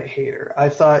like a Dwight hater. I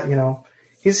thought,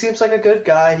 he seems like a good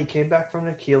guy. He came back from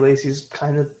an Achilles. He's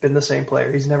kind of been the same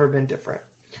player. He's never been different.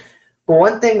 But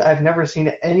one thing I've never seen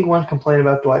anyone complain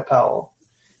about Dwight Powell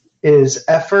is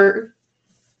effort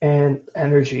and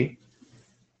energy.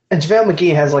 And JaVale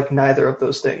McGee has neither of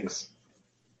those things.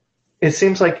 It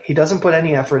seems like he doesn't put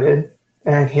any effort in,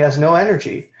 and he has no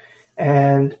energy.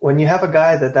 And when you have a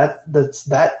guy that's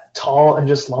that tall and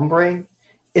just lumbering,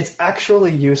 it's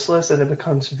actually useless, and it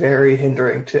becomes very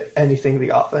hindering to anything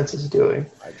the offense is doing.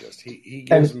 He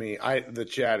gives me the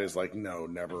chat is like, no,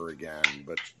 never again.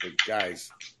 But the guys,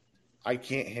 I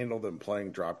can't handle them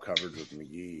playing drop coverage with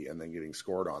McGee and then getting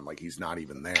scored on like he's not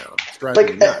even there. It's driving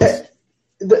me nuts.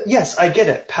 Yes, I get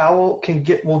it. Powell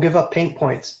will give up paint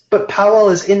points, but Powell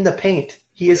is in the paint.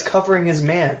 He is covering his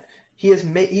man. He is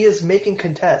making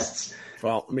contests.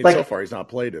 Well, I mean, so far he's not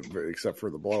played it except for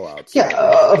the blowouts. Yeah,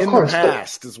 of course. In the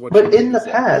past is what. But in the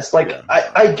past,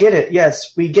 I get it.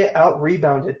 Yes, we get out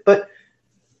rebounded, but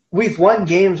we've won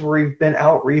games where we've been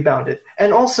out rebounded,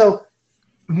 and also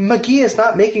McGee is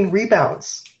not making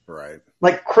rebounds. Right.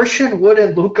 Christian Wood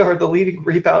and Luka are the leading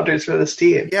rebounders for this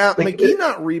team. Yeah, McGee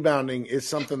not rebounding is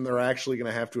something they're actually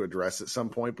going to have to address at some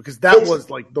point because that was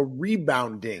the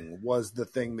rebounding was the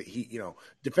thing that he,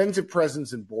 defensive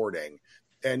presence and boarding.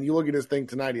 And you look at his thing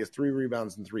tonight, he has 3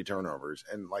 rebounds and 3 turnovers.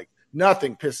 And,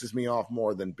 nothing pisses me off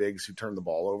more than bigs who turn the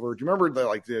ball over. Do you remember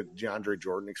the DeAndre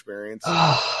Jordan experience?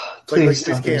 Please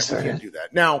we can't do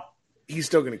that. Now, he's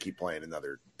still going to keep playing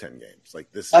another 10 games.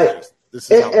 This is how that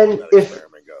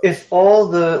experiment goes. If all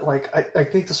the, I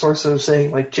think the source was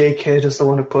saying, J. Kidd is the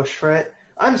one who pushed for it.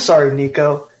 I'm sorry,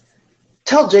 Nico.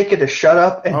 Tell J. Kidd to shut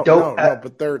up and don't. No,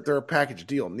 but they're a package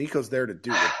deal. Nico's there to do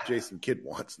what Jason Kidd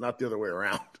wants, not the other way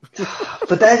around.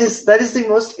 But that is the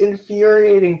most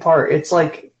infuriating part. It's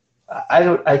I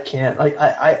can't.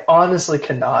 I honestly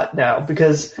cannot now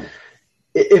because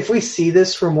if we see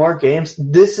this for more games,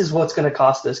 this is what's going to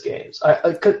cost us games.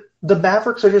 The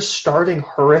Mavericks are just starting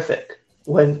horrific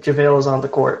when JaVale is on the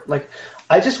court.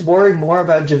 I just worry more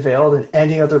about JaVale than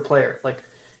any other player.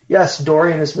 Yes,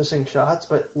 Dorian is missing shots,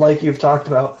 but like you've talked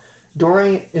about,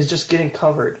 Dorian is just getting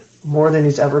covered more than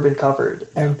he's ever been covered.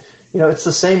 And, it's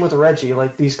the same with Reggie.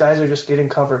 These guys are just getting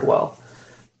covered well.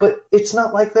 But it's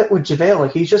not like that with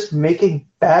JaVale. He's just making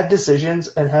bad decisions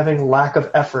and having lack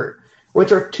of effort,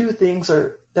 which are 2 things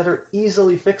that are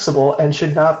easily fixable and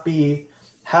should not be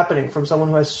happening from someone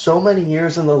who has so many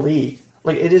years in the league.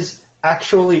 It is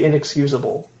actually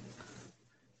inexcusable.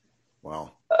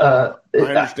 Well, I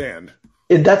understand.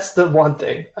 That's the one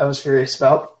thing I was furious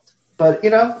about. But,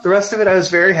 the rest of it I was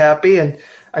very happy, and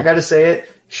I got to say it.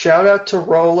 Shout out to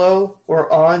Rolo.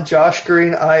 We're on Josh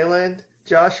Green Island.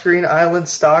 Josh Green Island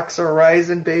stocks are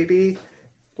rising, baby.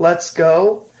 Let's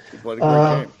go. He played a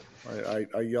great game.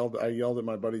 I yelled at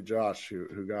my buddy Josh,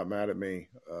 who got mad at me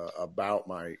about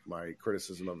my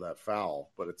criticism of that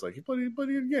foul. But it's he played a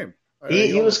good game.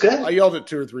 He was good. I yelled at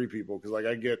 2 or 3 people because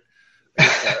I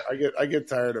get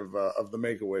tired of the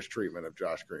Make-A-Wish treatment of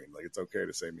Josh Green. It's okay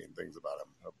to say mean things about him.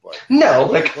 But he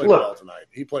played well tonight.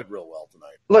 He played real well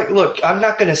tonight. Look, I'm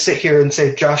not going to sit here and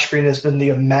say Josh Green has been the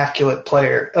immaculate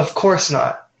player. Of course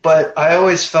not. But I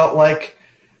always felt like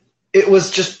it was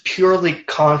just purely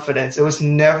confidence. It was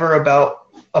never about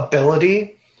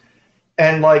ability.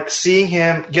 And seeing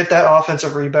him get that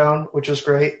offensive rebound, which was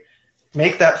great,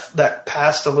 make that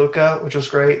pass to Luka, which was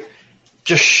great,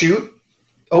 just shoot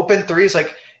open threes.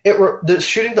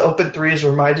 Shooting the open threes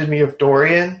reminded me of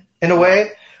Dorian in a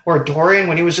way, where Dorian,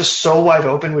 when he was just so wide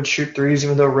open, would shoot threes,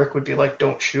 even though Rick would be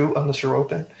don't shoot unless you're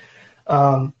open.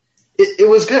 It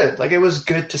was good. It was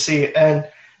good to see. And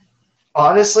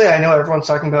honestly, I know everyone's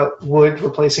talking about Wood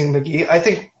replacing McGee. I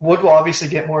think Wood will obviously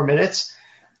get more minutes.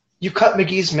 You cut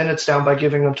McGee's minutes down by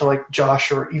giving them to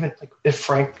Josh, or even if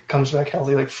Frank comes back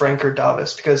healthy, Frank or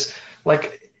Davis, because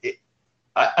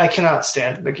I cannot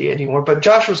stand McGee anymore. But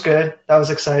Josh was good. That was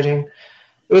exciting.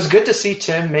 It was good to see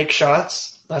Tim make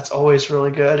shots. That's always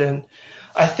really good. And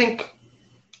I think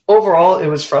overall it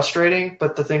was frustrating,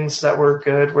 but the things that were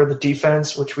good were the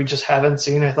defense, which we just haven't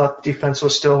seen. I thought the defense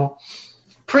was still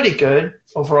pretty good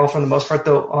overall for the most part,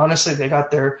 though honestly they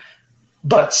got their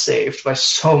butts saved by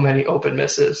so many open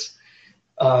misses.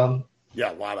 Yeah,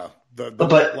 a lot of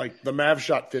the Mavs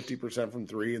shot 50% from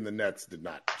three, and the Nets did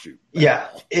not shoot. Yeah,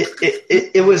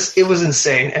 it was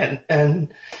insane,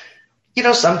 and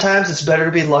sometimes it's better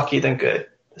to be lucky than good.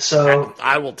 So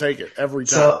I will take it every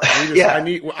time.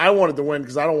 I wanted to win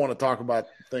because I don't want to talk about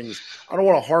things. I don't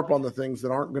want to harp on the things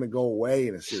that aren't going to go away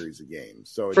in a series of games.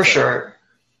 So for sure.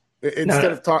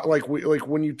 Instead of talk like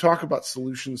when you talk about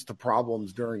solutions to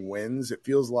problems during wins, it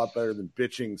feels a lot better than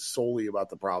bitching solely about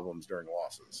the problems during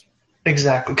losses.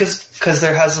 Exactly, because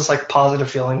there has this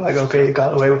positive feeling okay, you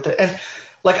got away with it, and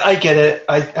I get it.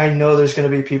 I know there's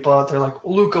going to be people out there like,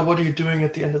 Luka, what are you doing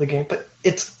at the end of the game? But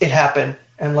it happened,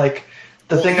 and I'll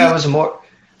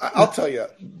tell you,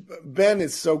 Ben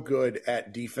is so good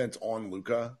at defense on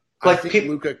Luka. I think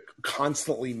Luka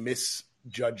constantly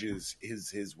misjudges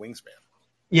his wingspan.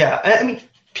 Yeah, I mean,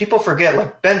 people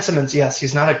forget, Ben Simmons, yes,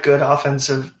 he's not a good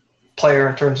offensive player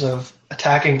in terms of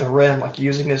attacking the rim,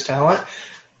 using his talent.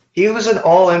 He was an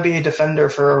all-NBA defender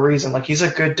for a reason. He's a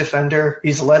good defender.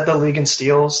 He's led the league in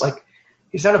steals.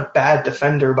 He's not a bad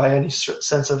defender by any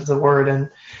sense of the word. And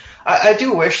I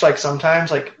do wish,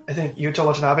 sometimes, I think Yuta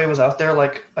Watanabe was out there,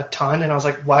 a ton, and I was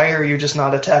like, why are you just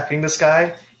not attacking this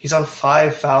guy? He's on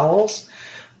 5 fouls.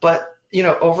 But,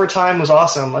 overtime was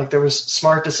awesome. There was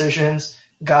smart decisions,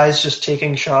 guys just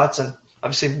taking shots, and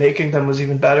obviously making them was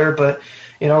even better. But,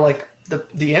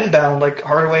 the inbound,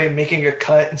 Hardaway making a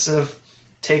cut instead of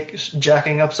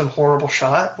jacking up some horrible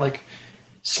shot,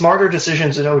 smarter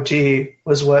decisions in OT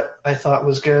was what I thought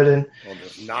was good. And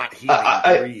not heating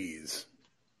threes.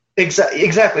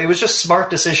 Exactly. It was just smart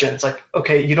decisions.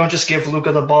 Okay, you don't just give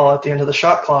Luka the ball at the end of the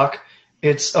shot clock.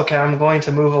 It's okay, I'm going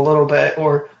to move a little bit,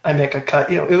 or I make a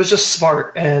cut. It was just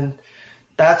smart, and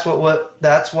that's what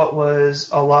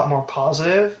was a lot more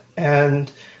positive.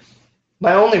 And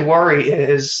my only worry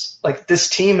is this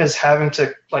team is having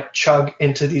to chug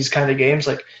into these kind of games,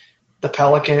 the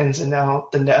Pelicans and now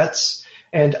the Nets.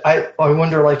 And I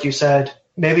wonder, like you said,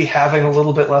 maybe having a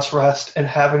little bit less rest and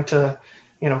having to,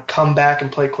 come back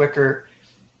and play quicker,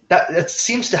 that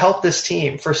seems to help this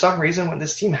team. For some reason, when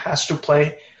this team has to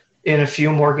play in a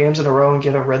few more games in a row and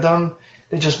get a rhythm,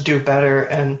 they just do better.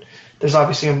 And there's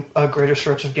obviously a greater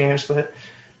stretch of games, but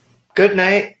good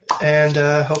night, and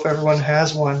hope everyone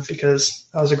has one because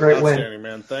that was a great win. Outstanding,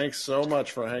 man. Thanks so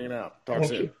much for hanging out. Talk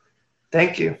soon.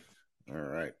 Thank you. All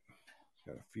right.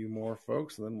 Got a few more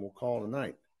folks, and then we'll call it a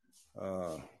night.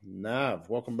 Nav,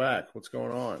 welcome back. What's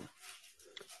going on?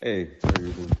 Hey, how are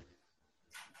you doing?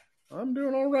 I'm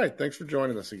doing all right. Thanks for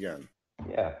joining us again.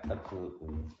 Yeah,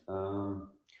 absolutely.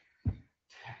 Come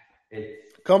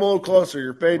a little closer.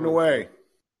 You're fading away.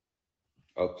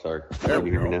 Oh, sorry. There Can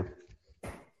you hear me now?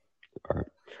 All right.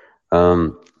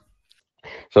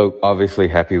 So obviously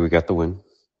happy we got the win,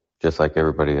 just like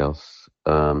everybody else.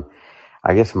 I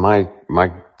guess my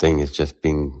thing is just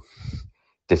being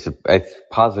it's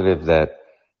positive that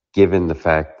given the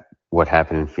fact what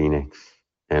happened in Phoenix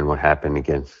and what happened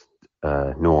against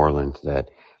New Orleans, that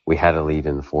we had a lead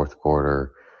in the fourth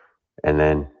quarter, and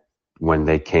then when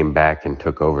they came back and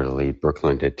took over the lead,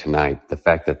 Brooklyn did tonight, the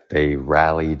fact that they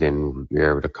rallied and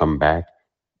were able to come back,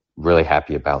 really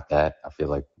happy about that. I feel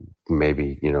like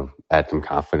maybe, add some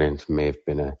confidence may have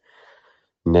been a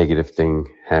negative thing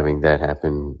having that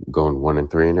happen, going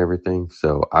 1-3 and everything.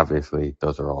 So obviously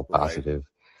those are all positive.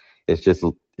 Right.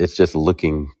 It's just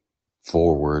looking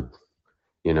forward,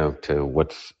 to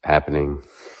what's happening.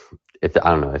 I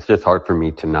don't know. It's just hard for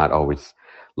me to not always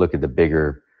look at the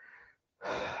bigger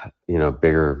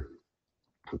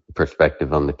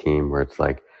perspective on the team, where it's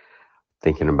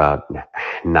thinking about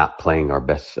not playing our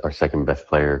second best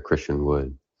player, Christian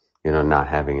Wood, not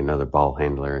having another ball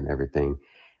handler and everything.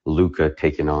 Luka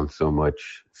taking on so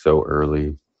much so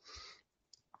early,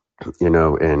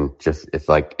 and just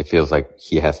it feels like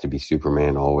he has to be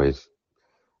Superman always.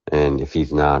 And if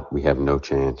he's not, we have no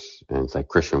chance. And it's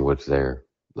Christian Wood's there,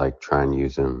 try and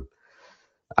use him.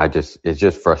 It's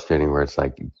just frustrating where it's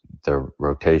the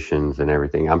rotations and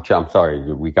everything. I'm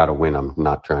sorry, we got to win. I'm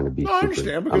not trying to be. I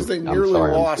understand because they nearly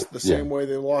lost the same way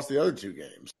they lost the other two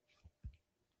games.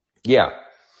 Yeah,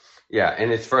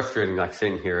 and it's frustrating.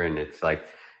 Sitting here and it's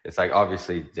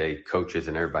obviously the coaches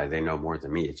and everybody, they know more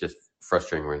than me. It's just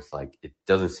frustrating where it's it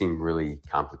doesn't seem really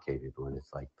complicated when it's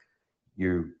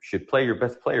you should play your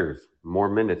best players more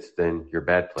minutes than your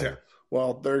bad players. Yeah.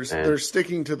 Well, there's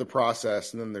sticking to the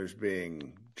process, and then there's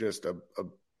being just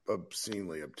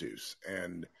obscenely obtuse.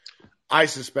 And I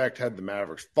suspect had the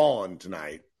Mavericks fallen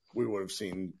tonight, we would have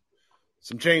seen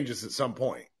some changes at some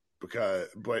point.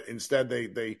 But instead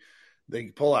they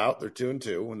pull out. They're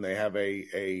 2-2, and they have a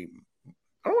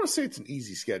I don't want to say it's an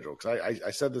easy schedule because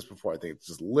I said this before. I think it's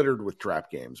just littered with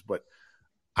trap games, but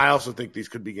I also think these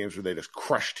could be games where they just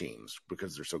crush teams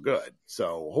because they're so good.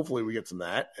 So hopefully we get some of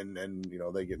that, and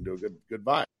they get into a good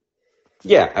vibe.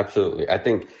 Yeah, absolutely. I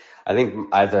think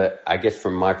I guess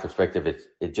from my perspective,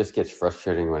 it just gets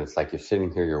frustrating when it's like you're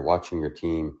sitting here, you're watching your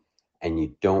team, and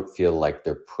you don't feel like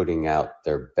they're putting out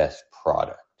their best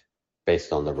product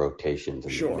based on the rotations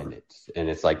and the minutes. And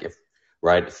it's like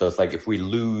so it's like if we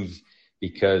lose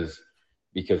because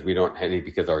we don't have any,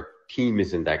 because our team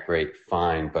isn't that great,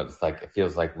 fine. But it's like, it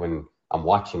feels like when I'm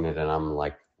watching it and I'm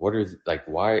like, why is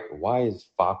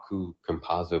Facu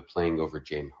Campazzo playing over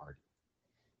James Harden?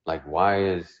 Like, why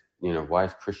is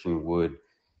Christian Wood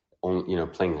only,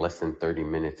 playing less than 30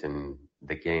 minutes in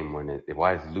the game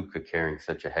why is Luka carrying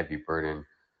such a heavy burden?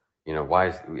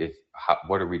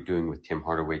 What are we doing with Tim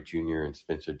Hardaway Jr. and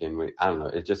Spencer Dinwiddie? I don't know.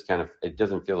 It just it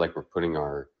doesn't feel like we're putting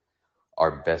our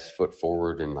best foot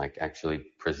forward and like actually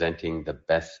presenting the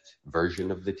best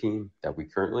version of the team that we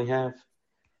currently have.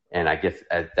 And I guess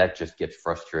that just gets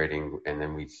frustrating. And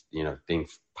then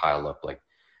things pile up like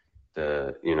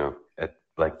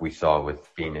like we saw with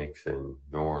Phoenix and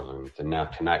New Orleans, and now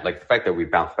tonight, like the fact that we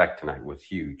bounced back tonight was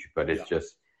huge, but it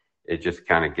just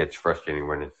kind of gets frustrating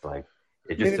when it's like,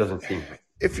 it just doesn't seem.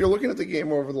 If you're looking at the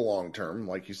game over the long term,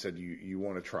 like you said, you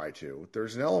want to try to,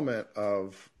 there's an element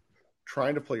of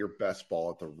trying to play your best ball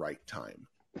at the right time.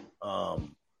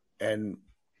 And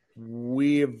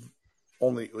we've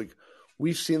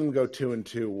seen them go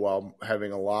 2-2 while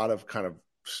having a lot of kind of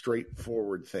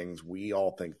straightforward things we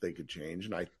all think they could change.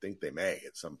 And I think they may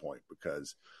at some point,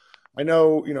 because I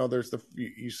know, there's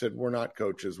you said we're not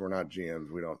coaches, we're not GMs,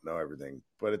 we don't know everything.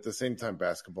 But at the same time,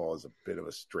 basketball is a bit of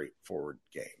a straightforward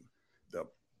game.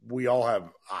 We all have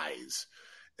eyes.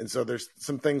 And so there's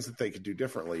some things that they could do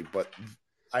differently, but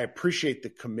I appreciate the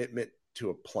commitment to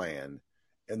a plan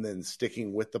and then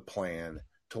sticking with the plan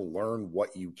to learn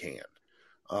what you can.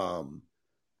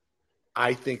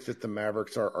 I think that the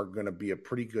Mavericks are going to be a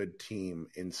pretty good team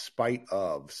in spite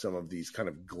of some of these kind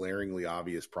of glaringly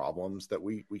obvious problems that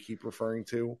we keep referring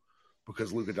to,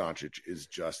 because Luka Doncic is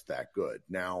just that good.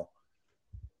 Now,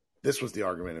 this was the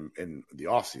argument in the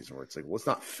offseason where it's like, well, it's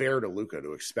not fair to Luka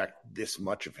to expect this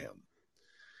much of him.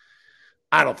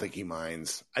 I don't think he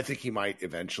minds. I think he might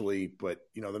eventually, but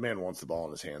the man wants the ball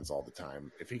in his hands all the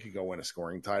time. If he could go win a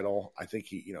scoring title, I think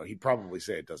he'd probably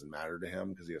say it doesn't matter to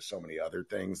him because he has so many other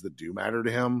things that do matter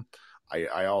to him.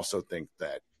 I also think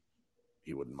that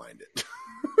he wouldn't mind it.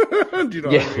 Do you know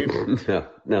what I mean?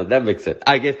 No, that makes sense.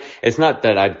 I guess it's not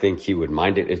that I think he would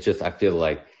mind it. It's just I feel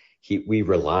like we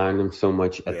rely on him so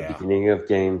much at the beginning of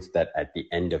games that at the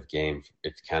end of games,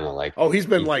 it's kind of like... Oh, he's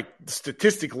been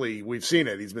statistically, we've seen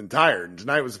it. He's been tired. And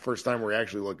tonight was the first time where he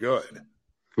actually looked good.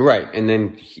 Right. And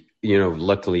then,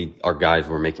 luckily our guys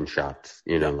were making shots,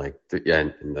 in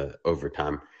the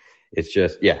overtime. It's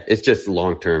just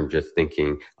long-term, just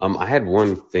thinking. I had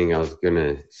one thing I was going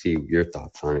to see your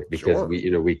thoughts on it, because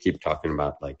we keep talking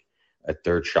about like a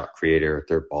third shot creator, a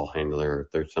third ball handler, a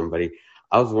third somebody.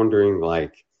 I was wondering,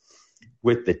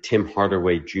 with the Tim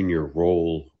Hardaway Jr.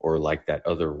 role or like that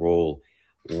other role,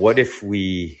 what if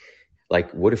we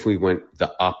went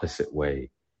the opposite way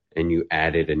and you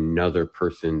added another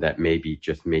person that maybe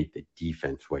just made the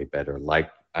defense way better?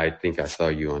 Like, I think I saw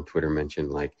you on Twitter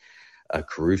mention like a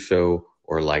Caruso,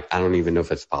 or like, I don't even know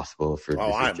if it's possible for.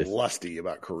 Oh, I'm lusty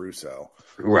about Caruso.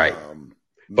 Right.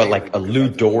 But like a Lou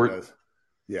Dort,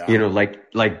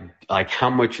 like how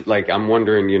much, like, I'm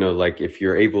wondering, like if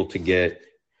you're able to get,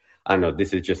 I don't know,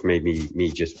 this is just maybe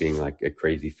me just being like a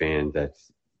crazy fan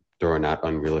that's throwing out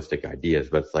unrealistic ideas,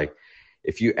 but it's like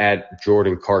if you add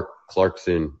Jordan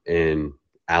Clarkson and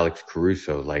Alex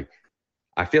Caruso, like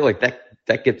I feel like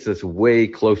that gets us way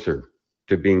closer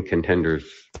to being contenders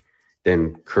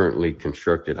than currently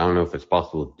constructed. I don't know if it's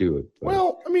possible to do it.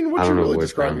 Well, I mean, what you're really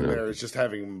describing there is just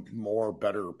having more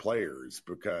better players,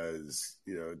 because,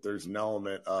 there's an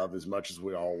element of, as much as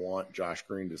we all want Josh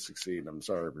Green to succeed, I'm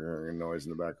sorry if you're hearing a noise in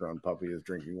the background, puppy is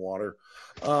drinking water.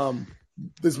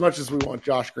 As much as we want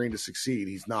Josh Green to succeed,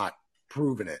 he's not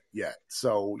proven it yet.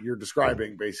 So you're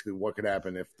describing basically what could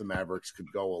happen if the Mavericks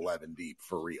could go 11 deep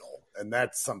for real. And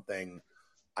that's something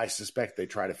I suspect they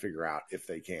try to figure out if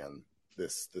they can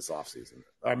this offseason.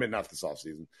 I mean, not this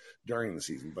offseason, during the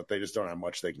season, but they just don't have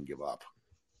much they can give up.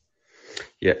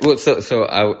 Yeah. Well, so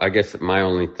I guess my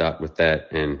only thought with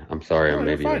that, and I'm sorry, I'm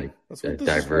maybe fine. That's what this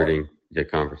diverting the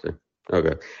conversation.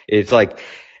 Okay. It's like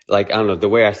I don't know. The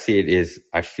way I see it is,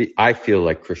 I feel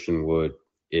like Christian Wood,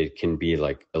 it can be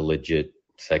like a legit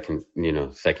second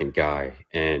guy,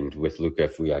 and with Luka,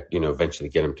 if we eventually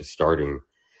get him to starting,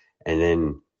 and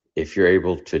then if you're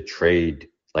able to trade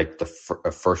like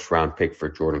a first round pick for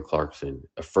Jordan Clarkson,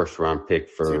 a first round pick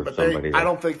for somebody. I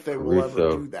don't think they will ever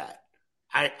Caruso. do that.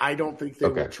 I don't think they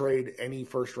will trade any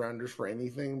first rounders for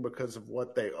anything because of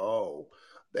what they owe.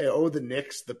 They owe the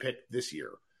Knicks the pick this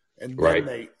year, and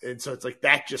then and so it's like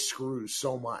that just screws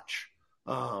so much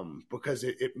because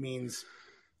it means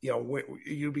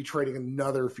you'd be trading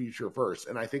another future first,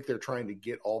 and I think they're trying to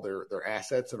get all their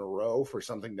assets in a row for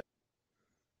something.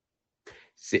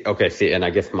 See, and I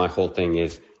guess my whole thing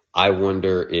is, I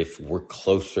wonder if we're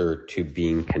closer to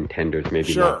being contenders.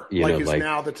 Maybe not. Is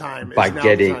now the time? By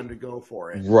getting the time to go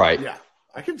for it, right? Yeah,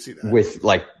 I can see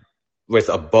that with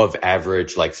above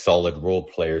average, like solid role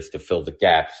players to fill the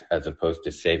gaps, as opposed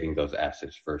to saving those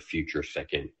assets for a future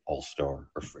second All-Star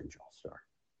or fringe All-Star.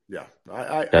 Yeah,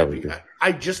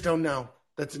 I just don't know.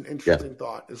 That's an interesting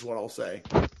thought, is what I'll say.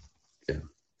 Yeah.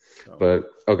 But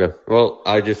okay, well,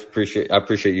 I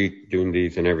appreciate you doing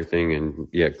these and everything, and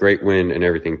great win and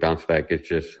everything, bounce back. It's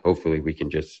just hopefully we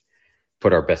can just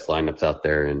put our best lineups out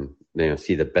there and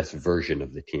see the best version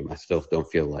of the team. I still don't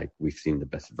feel like we've seen the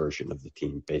best version of the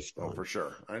team based on for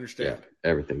sure. I understand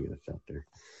everything that's out there.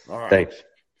 All right,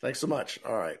 thanks so much.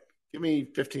 All right, give me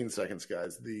 15 seconds,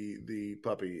 guys. The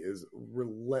puppy is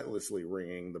relentlessly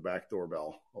ringing the back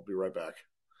doorbell. I'll be right back.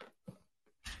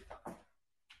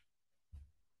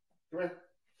 Come here.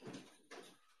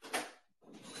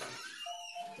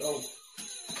 Go.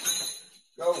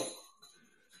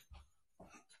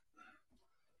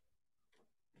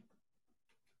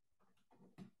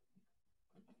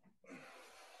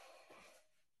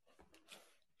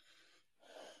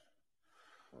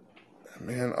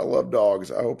 Man, I love dogs.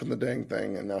 I opened the dang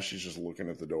thing, and now she's just looking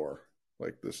at the door.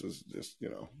 Like, this is just,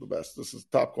 the best. This is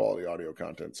top quality audio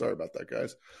content. Sorry about that,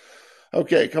 guys.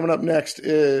 Okay, coming up next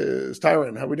is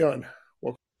Tyron. How we doing?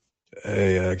 Welcome.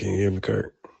 Hey, can you hear me,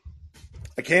 Kurt?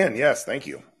 I can, yes. Thank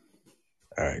you.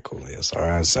 All right, cool. Yeah, sorry,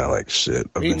 I sound like shit.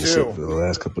 I've Me been too. sick for the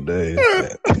last couple of days.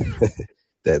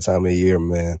 That time of year,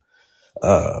 man.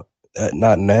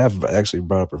 Nav actually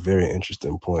brought up a very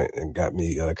interesting point and got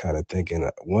me kind of thinking.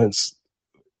 Once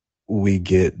we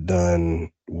get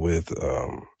done with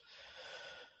all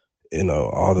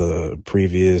the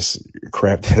previous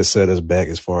crap that set us back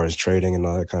as far as trading and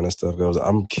all that kind of stuff goes,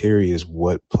 I'm curious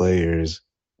what players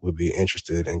would be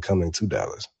interested in coming to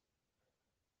Dallas.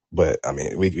 But I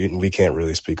mean, we can't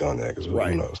really speak on that because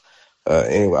who knows.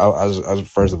 Anyway, I was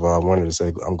first of all, I wanted to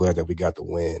say I'm glad that we got the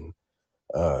win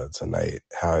tonight.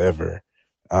 However,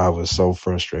 I was so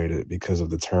frustrated because of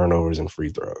the turnovers and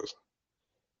free throws.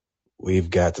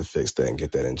 We've got to fix that and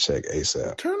get that in check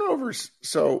ASAP. Turnovers.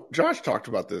 So Josh talked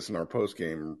about this in our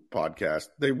post-game podcast.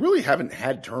 They really haven't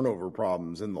had turnover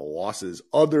problems in the losses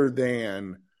other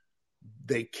than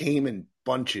they came in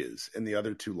bunches in the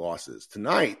other two losses.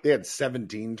 Tonight, they had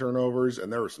 17 turnovers,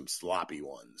 and there were some sloppy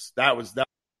ones. That.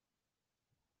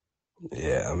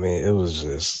 Yeah, I mean, it was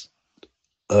just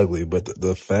ugly. But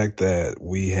the fact that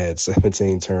we had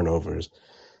 17 turnovers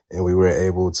and we were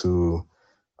able to,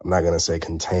 I'm not gonna say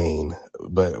contain,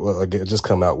 but again, just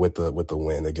come out with the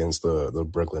win against the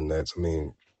Brooklyn Nets. I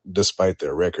mean, despite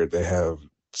their record, they have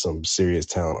some serious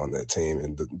talent on that team,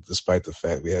 and despite the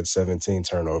fact we had 17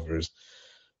 turnovers,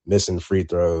 missing free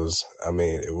throws, I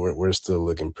mean, we're still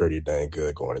looking pretty dang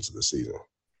good going into the season.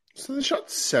 So they shot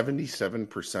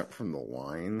 77% from the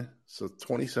line, so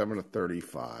 27 to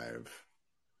 35.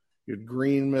 You had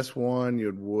Green miss one, you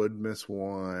had Wood miss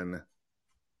one.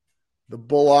 The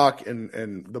Bullock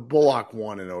and the Bullock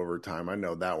won in overtime. I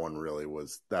know that one really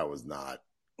was not.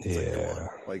 Yeah.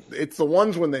 Like it's the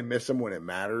ones when they miss them when it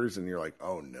matters and you're like,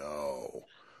 oh no,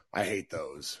 I hate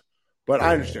those. But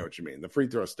I understand what you mean. The free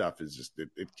throw stuff is just,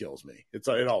 it kills me. It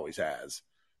always has.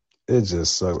 It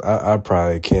just sucks. I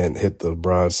probably can't hit the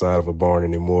broad side of a barn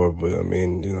anymore, but I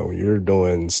mean, when you're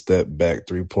doing step back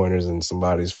 3-pointers in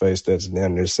somebody's face that's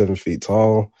down there 7 feet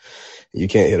tall, you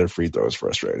can't hit a free throw. It's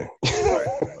frustrating. Right.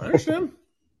 I understand.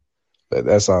 But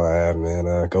that's all I have, man.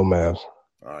 Go Mavs.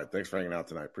 All right. Thanks for hanging out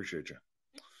tonight. Appreciate you.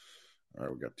 All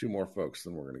right. We got two more folks,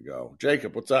 then we're going to go.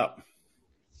 Jacob, what's up?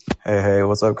 Hey,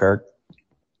 what's up, Kirk?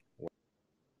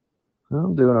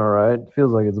 I'm doing all right.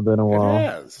 Feels like it's been a while. It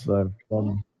has. But,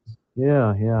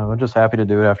 yeah. I'm just happy to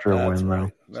do it after a win,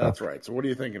 though. That's right. So what are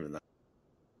you thinking of that?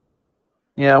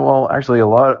 Yeah, well, actually, a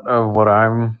lot of what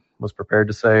I was prepared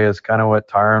to say is kind of what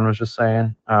Tyron was just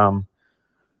saying.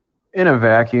 in a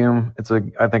vacuum,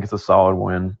 I think it's a solid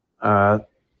win.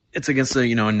 It's against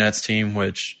a Nets team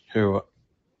who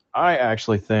I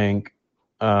actually think,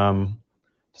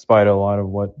 despite a lot of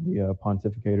what the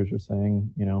pontificators are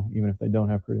saying, even if they don't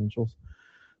have credentials,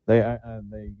 they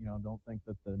don't think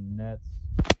that the Nets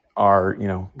are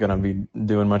going to be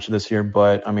doing much this year.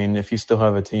 But I mean, if you still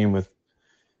have a team with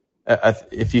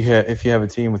if you have a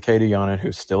team with KD on it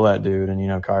who's still that dude,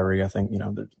 and Kyrie, I think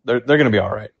they're going to be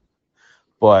all right.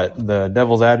 But the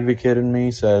devil's advocate in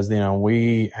me says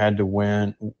we had to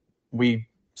win. We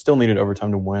still needed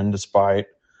overtime to win, despite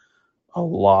a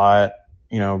lot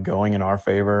going in our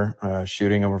favor,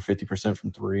 shooting over 50%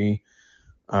 from three.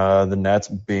 The Nets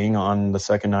being on the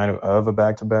second night of a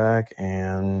back-to-back,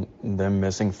 and them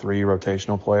missing 3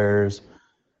 rotational players,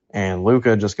 and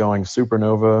Luka just going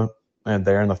supernova and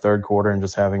there in the third quarter and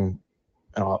just having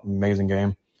an amazing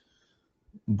game.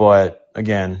 But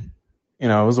again, it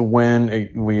was a win.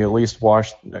 We at least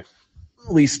washed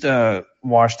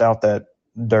out that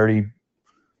dirty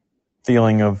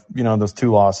feeling of those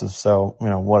 2 losses. So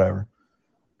whatever.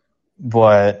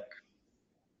 But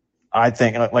I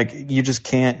think you just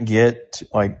can't get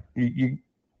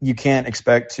you can't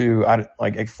expect to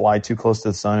fly too close to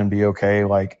the sun and be okay.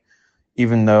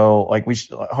 Even though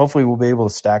hopefully we'll be able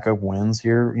to stack up wins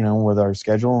here, with our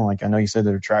schedule. I know you said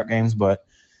they're trap games, but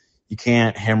you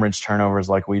can't hemorrhage turnovers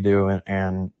like we do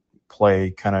and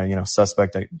play kind of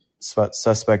suspect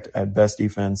at best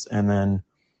defense and then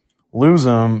lose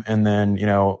them. And then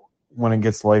when it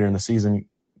gets later in the season,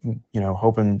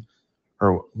 hoping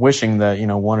or wishing that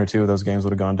 1 or 2 of those games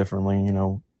would have gone differently,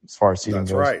 as far as seeding goes.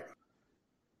 That's right.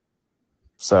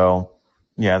 So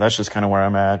yeah, that's just kind of where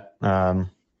I'm at.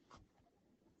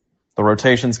 The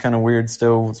rotation's kind of weird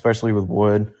still, especially with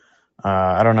Wood.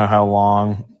 I don't know how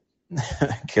long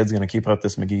kid's going to keep up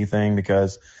this McGee thing,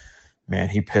 because man,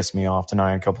 he pissed me off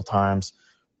tonight a couple times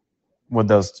with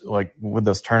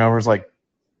those turnovers. I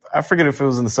forget if it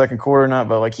was in the second quarter or not,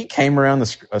 but he came around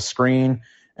a screen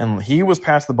and he was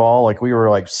past the ball. We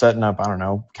were setting up, I don't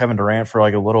know, Kevin Durant for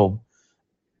a little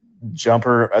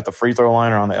jumper at the free throw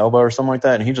line or on the elbow or something like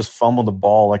that. And he just fumbled the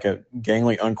ball like a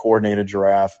gangly, uncoordinated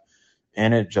giraffe.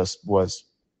 And it just was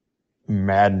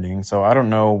maddening. So I don't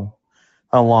know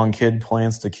how long kid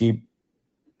plans to keep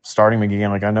starting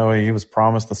McGee. I know he was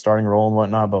promised the starting role and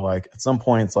whatnot, but at some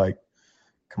point it's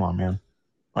come on, man.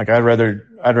 I'd rather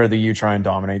you try and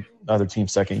dominate other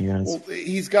team's second units. Well,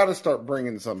 he's got to start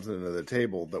bringing something to the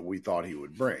table that we thought he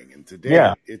would bring. And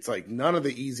today, It's none of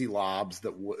the easy lobs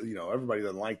that everybody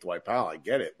doesn't like Dwight Powell. I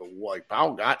get it, but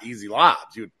Powell got easy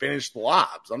lobs. He would finish the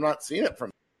lobs. I'm not seeing it from.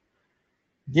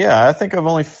 Yeah, I think I've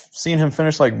only seen him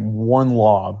finish 1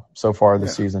 lob so far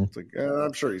this season.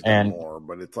 I'm sure he's done more,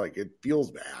 but it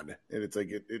feels bad, and it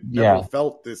never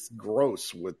felt this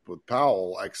gross with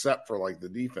Powell, except for the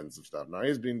defensive stuff. Now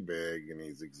he's been big and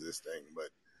he's existing, but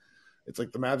it's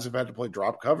the Mavs have had to play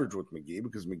drop coverage with McGee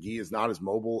because McGee is not as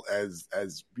mobile as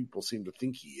people seem to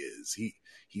think he is. He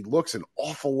looks an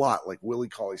awful lot like Willie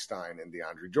Cauley-Stein and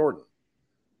DeAndre Jordan.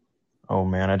 Oh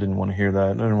man, I didn't want to hear that.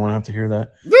 I didn't want to have to hear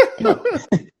that.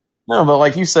 No, but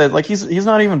like you said, he's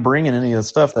not even bringing any of the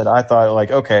stuff that I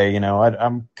thought. Okay,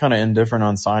 I'm kind of indifferent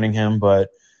on signing him, but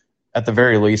at the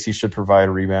very least, he should provide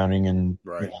rebounding and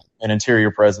an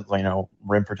interior presence,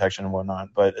 rim protection and whatnot.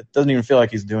 But it doesn't even feel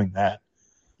like he's doing that.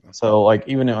 So,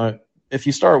 even if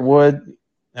you start Wood,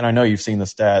 and I know you've seen the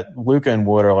stat, Luka and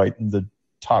Wood are the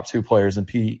top 2 players in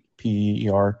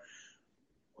PER.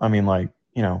 I mean,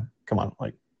 come on,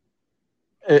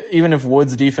 even if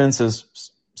Wood's defense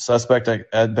is suspect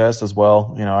at best as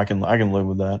well, I can live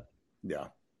with that. Yeah.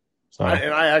 So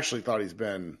I actually thought he's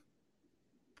been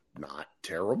not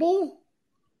terrible.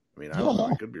 I mean, I don't know.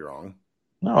 I could be wrong.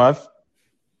 No,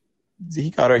 he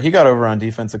got over on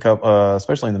defense a couple,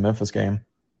 especially in the Memphis game.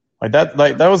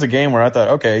 That was a game where I thought,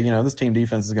 okay, this team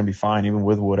defense is going to be fine even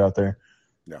with Wood out there.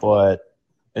 Yeah. But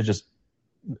it just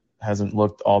hasn't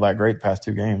looked all that great the past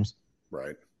 2 games.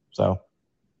 Right. So.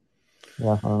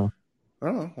 Yeah, I don't know.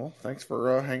 Oh, well, thanks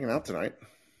for hanging out tonight.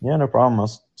 Yeah, no problem.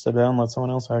 I'll sit down and let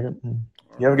someone else hack it.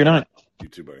 You have a good night. You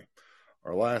too, buddy.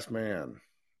 Our last man,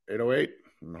 808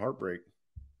 and Heartbreak.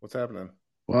 What's happening?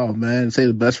 Wow, man. Say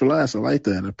the best for last. I like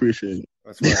that. I appreciate it.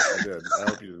 That's right. I did. I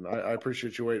hope you didn't. I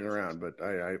appreciate you waiting around, but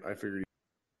I figured.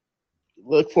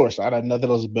 Look, of course, I had nothing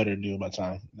else better to do by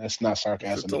time. That's not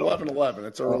sarcasm. It's 11:11.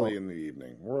 It's early in the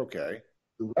evening. We're okay.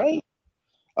 Right.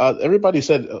 Everybody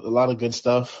said a lot of good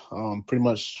stuff. Pretty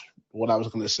much what I was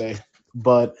going to say.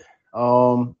 But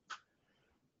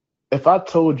if I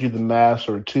told you the Mavs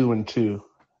are 2-2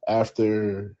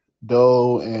 after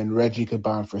Doe and Reggie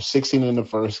combined for 16 in the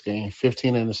first game,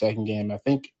 15 in the second game, I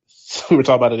think We were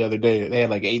talking about it the other day. They had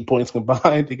like 8 points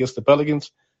combined against the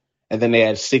Pelicans, and then they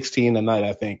had 16 a night,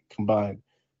 I think, combined.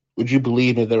 Would you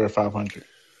believe that they were 500?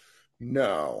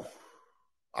 No.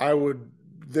 I would.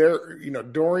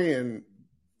 Dorian,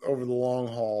 over the long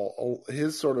haul,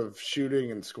 his sort of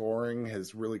shooting and scoring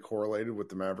has really correlated with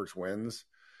the Mavericks' wins,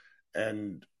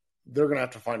 and they're going to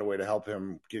have to find a way to help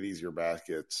him get easier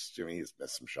baskets. I mean, he's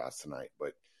missed some shots tonight,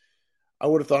 but I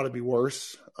would have thought it'd be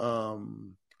worse.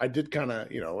 I did kind of,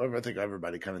 I think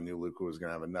everybody kind of knew Luka was going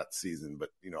to have a nuts season, but,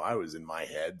 I was in my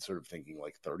head sort of thinking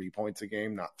like 30 points a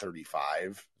game, not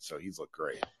 35. So he's looked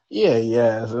great. Yeah,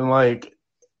 yes. And like,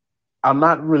 I'm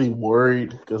not really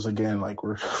worried because, again, like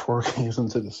we're 4 games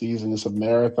into the season. It's a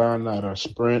marathon, not a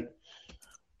sprint.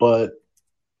 But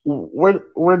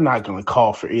we're not going to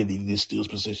call for any of these dudes'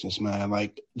 positions, man.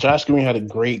 Like, Josh Green had a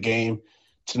great game.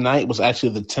 Tonight was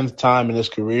actually the 10th time in his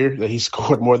career that he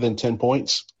scored more than 10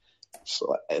 points.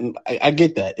 So, and I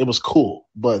get that. It was cool,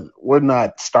 but we're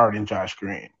not starting Josh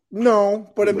Green.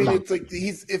 No, but I mean, it's like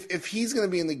if he's going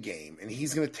to be in the game and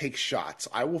he's going to take shots,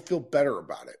 I will feel better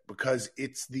about it because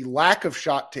it's the lack of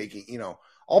shot taking.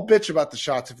 I'll bitch about the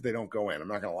shots if they don't go in. I'm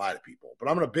not going to lie to people, but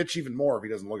I'm going to bitch even more if he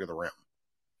doesn't look at the rim.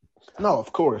 No,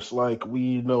 of course. Like,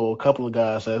 we know a couple of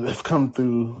guys that have come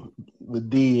through the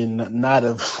D and not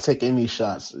have taken any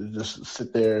shots. Just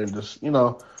sit there and just,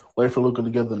 wait for Luka to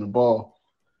give them the ball.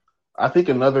 I think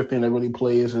another thing that really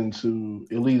plays into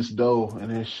at least Doe and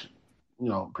his,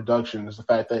 production is the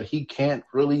fact that he can't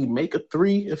really make a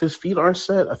three if his feet aren't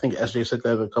set. I think SJ said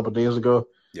that a couple of days ago.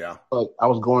 Yeah. But I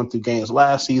was going through games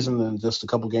last season and just a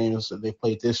couple games that they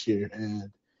played this year,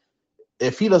 and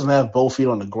if he doesn't have both feet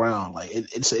on the ground, like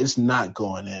it's not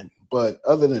going in. But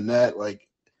other than that, like,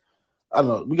 I don't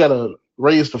know, we gotta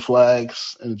raise the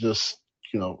flags and just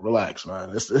relax, man.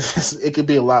 It could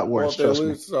be a lot worse. Well,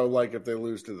 if they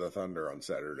lose to the Thunder on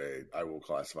Saturday, I will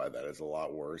classify that as a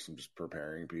lot worse. I'm just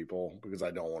preparing people because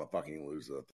I don't want to fucking lose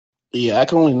the. Yeah, I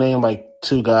can only name like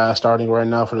 2 guys starting right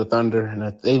now for the Thunder, and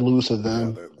if they lose to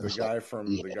them, the guy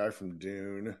from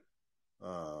Dune.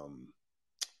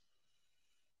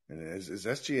 And is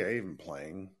SGA even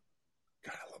playing?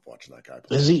 God, I love watching that guy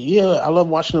play. Is he? Yeah, I love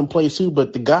watching him play too,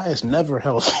 but the guy is never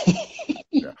healthy.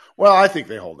 Yeah. Well, I think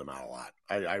they hold him out a lot.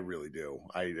 I really do.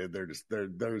 There's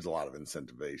a lot of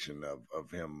incentivization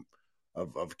of him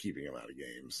of keeping him out of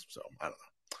games. So I don't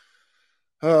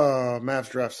know. Mavs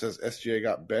Draft says SGA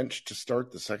got benched to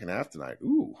start the second half tonight.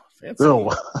 Ooh, fancy.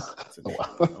 Oh.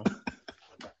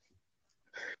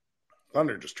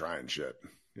 Thunder just trying shit,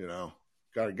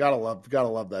 Gotta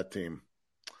love that team.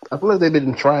 I feel like they've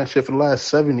been trying shit for the last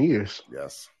 7 years.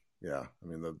 Yes, yeah. I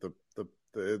mean,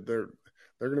 they're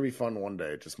going to be fun one day.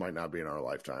 It just might not be in our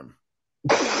lifetime.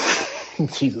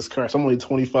 Jesus Christ, I'm only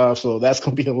 25, so that's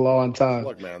going to be a long time.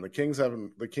 Look, man, the Kings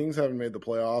haven't made the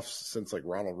playoffs since like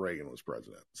Ronald Reagan was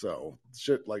president. So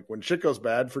shit, like when shit goes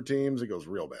bad for teams, it goes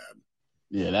real bad.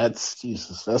 Yeah, that's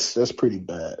pretty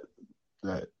bad.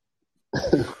 Right.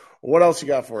 What else you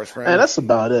got for us, Frank? And that's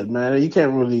about it, man. You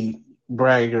can't really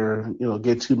brag or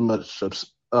get too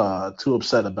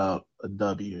upset about a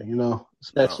W,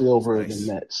 especially over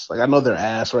the Nets. Like, I know they're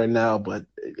ass right now, but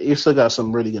you still got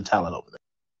some really good talent over there.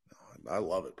 I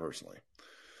love it personally.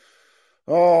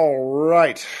 All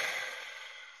right,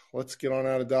 let's get on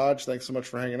out of Dodge. Thanks so much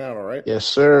for hanging out. All right. Yes,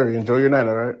 sir. Enjoy your night.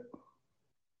 All right.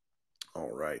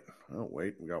 All right. Oh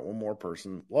wait, we got one more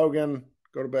person. Logan,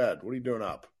 go to bed. What are you doing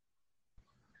up?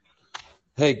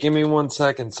 Hey, give me 1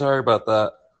 second. Sorry about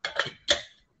that.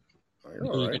 You're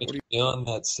all right. You're be on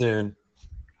that soon.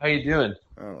 How you doing?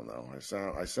 I don't know. I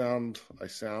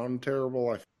sound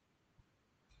terrible.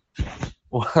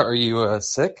 What, are you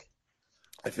sick?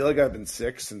 I feel like I've been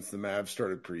sick since the Mavs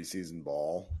started preseason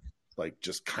ball. Like,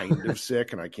 just kind of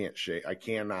sick, and I cannot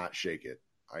shake it.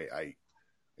 I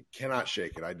cannot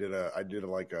shake it. I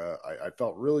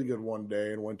felt really good one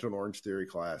day and went to an Orange Theory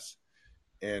class.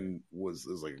 And it was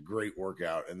like a great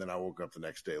workout, and then I woke up the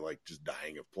next day like just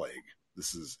dying of plague.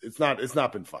 It's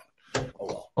not been fun. Oh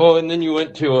well. Oh, and then you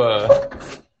went to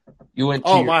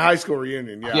my high school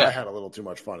reunion. Yeah, I had a little too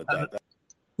much fun at that.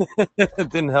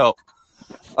 It didn't help.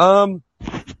 I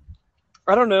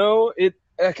don't know.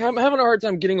 I'm having a hard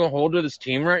time getting a hold of this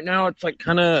team right now. It's like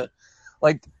kind of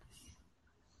like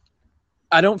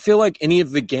I don't feel like any of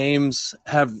the games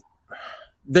have.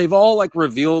 They've all like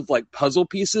revealed like puzzle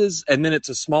pieces, and then it's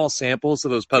a small sample, so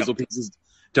those puzzle pieces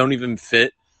don't even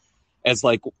fit as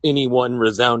like any one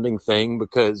resounding thing,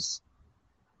 because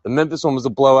the Memphis one was a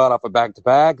blowout off a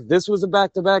back-to-back. This was a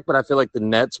back-to-back, but I feel like the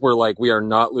Nets were like, we are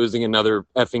not losing another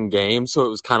effing game, so it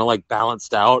was kind of like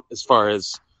balanced out as far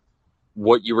as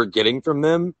what you were getting from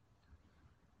them.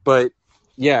 But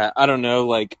yeah, I don't know.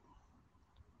 Like,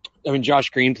 I mean, Josh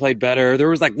Green played better. There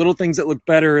was like little things that looked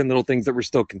better and little things that were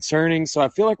still concerning. So I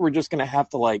feel like we're just going to have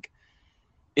to like,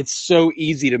 it's so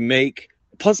easy to make.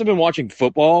 Plus, I've been watching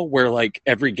football where like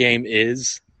every game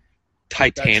is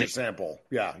That's your Titanic. sample.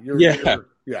 Yeah.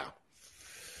 Yeah.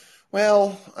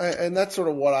 Well, and that's sort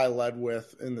of what I led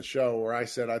with in the show, where I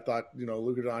said I thought,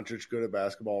 Luka Doncic good at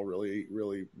basketball, really,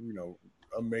 really,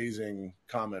 amazing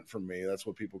comment from me. That's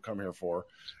what people come here for.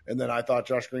 And then I thought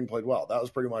Josh Green played well. That was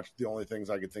pretty much the only things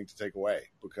I could think to take away,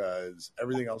 because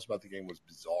everything else about the game was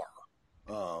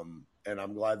bizarre. And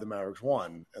I'm glad the Mavericks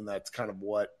won. And that's kind of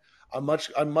what I'm much,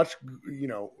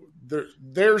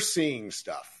 they're seeing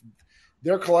stuff.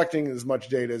 They're collecting as much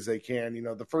data as they can.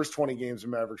 The first 20 games the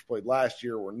Mavericks played last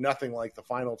year were nothing like the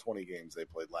final 20 games they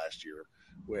played last year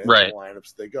with the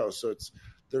lineups they go. So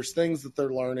there's things that they're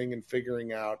learning and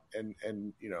figuring out. And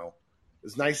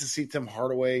it's nice to see Tim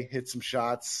Hardaway hit some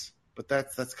shots, but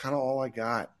that's kind of all I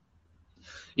got.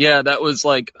 Yeah, that was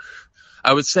like,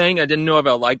 I was saying I didn't know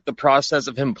about like the process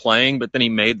of him playing, but then he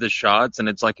made the shots, and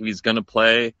it's like if he's going to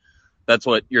play, that's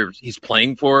what he's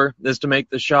playing for, is to make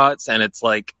the shots. And it's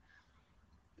like,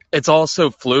 it's all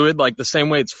so fluid, like the same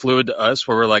way it's fluid to us,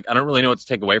 where we're like, I don't really know what to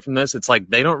take away from this. It's like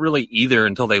they don't really either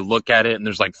until they look at it and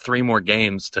there's like 3 more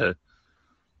games to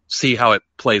see how it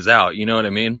plays out. You know what I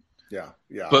mean? Yeah.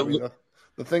 But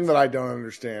the thing that I don't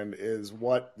understand is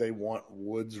what they want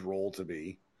Wood's role to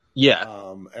be.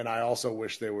 Yeah. And I also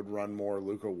wish they would run more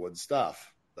Luka Wood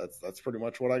stuff. That's pretty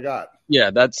much what I got.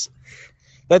 Yeah, that's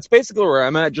basically where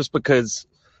I'm at, just because,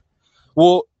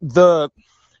 well, the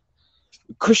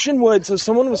Christian Wood, so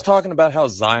someone was talking about how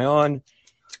Zion,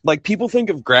 like people think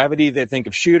of gravity, they think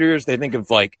of shooters, they think of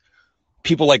like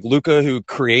people like Luka who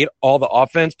create all the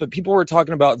offense, but people were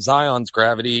talking about Zion's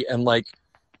gravity, and like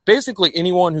basically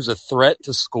anyone who's a threat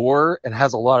to score and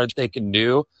has a lot of they can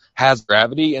do has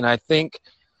gravity, and I think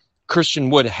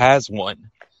Christian Wood has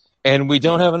one. And we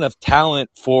don't have enough talent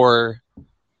for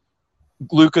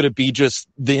Luka to be just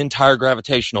the entire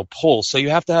gravitational pull, so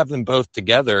you have to have them both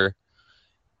together.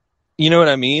 You know what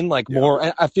I mean? Like more,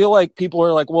 I feel like people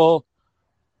are like, well,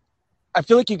 I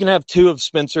feel like you can have 2 of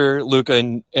Spencer,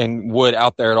 Luka, and Wood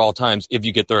out there at all times if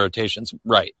you get the rotations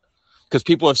right. Because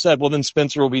people have said, well, then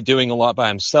Spencer will be doing a lot by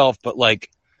himself, but like,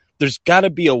 there's got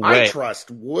to be a way. I trust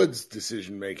Wood's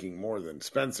decision making more than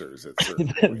Spencer's at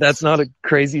certain points. That's not a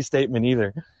crazy statement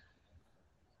either.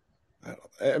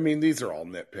 I mean, these are all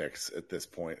nitpicks at this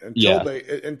point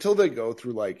until they go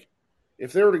through, like,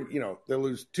 if they were to, they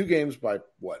lose 2 games by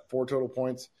 4 total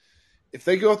points. If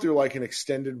they go through like an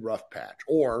extended rough patch,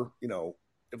 or,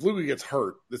 if Luka gets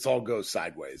hurt, this all goes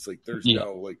sideways. Like there's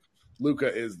no, like,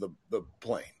 Luka is the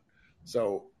plane.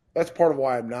 So that's part of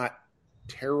why I'm not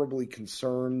terribly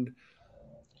concerned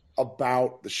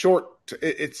about the short.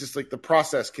 It's just like the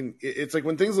process it's like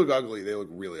when things look ugly, they look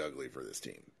really ugly for this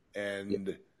team.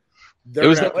 And it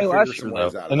was that way last year,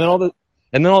 though. And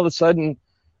then all of a sudden,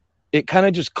 it kind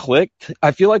of just clicked.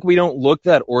 I feel like we don't look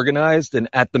that organized, and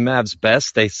at the Mavs'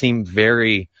 best, they seem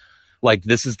very like,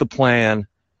 this is the plan.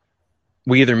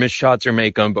 We either miss shots or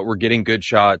make them, but we're getting good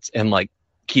shots and like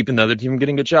keeping the other team from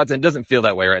getting good shots. And it doesn't feel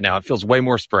that way right now. It feels way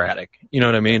more sporadic. You know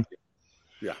what I mean?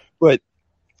 Yeah. But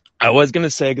I was going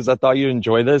to say, because I thought you'd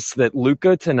enjoy this, that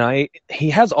Luka tonight,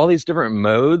 he has all these different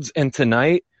modes. And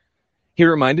tonight, he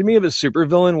reminded me of a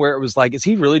supervillain where it was like, is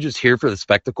he really just here for the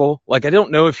spectacle? Like, I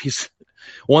don't know if he's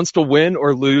wants to win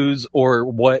or lose or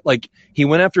what. Like, he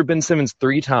went after Ben Simmons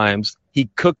 3 times. He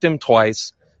cooked him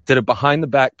twice, did a behind the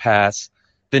back pass,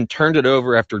 then turned it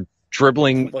over after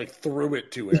dribbling. Like, threw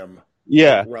it to him.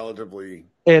 Yeah. Like, relatively.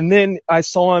 And then I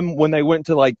saw him when they went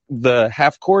to like the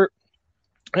half court,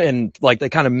 and like they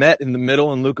kind of met in the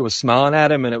middle, and Luka was smiling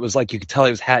at him, and it was like you could tell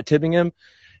he was hat tipping him.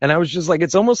 And I was just like,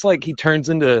 it's almost like he turns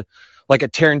into like a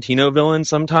Tarantino villain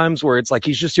sometimes, where it's like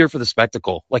he's just here for the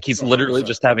spectacle. Like he's 100%. Literally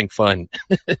just having fun.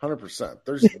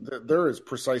 100%. There is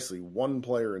precisely one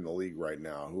player in the league right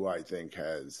now who I think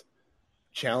has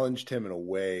challenged him in a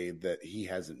way that he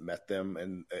hasn't met them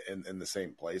in the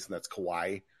same place, and that's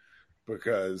Kawhi.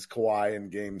 Because Kawhi in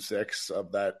Game 6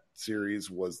 of that series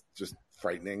was just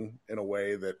frightening in a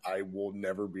way that I will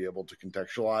never be able to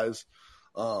contextualize.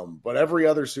 But every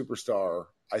other superstar,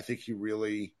 I think he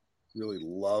really, really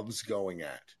loves going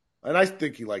at. And I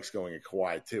think he likes going at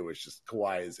Kawhi too. It's just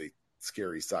Kawhi is a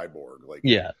scary cyborg. Like,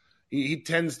 yeah, he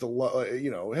tends to love,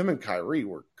 him and Kyrie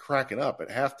were cracking up at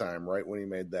halftime, right? When he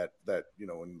made that,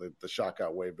 when the shot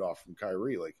got waved off from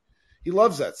Kyrie, like, he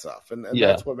loves that stuff. And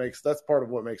that's part of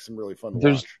what makes him really fun to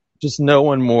There's watch. Just no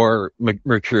one more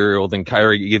mercurial than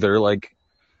Kyrie either. Like,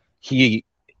 he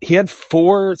he had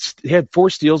four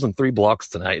steals and 3 blocks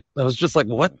tonight. I was just like,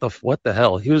 what the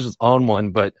hell? He was just on one,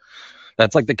 but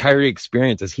that's like the Kyrie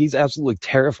experience. Is he's absolutely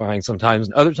terrifying sometimes,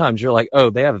 and other times you're like, oh,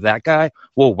 they have that guy,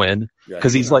 we'll win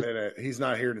because he's like, he's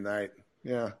not here tonight.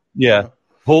 Yeah.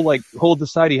 He'll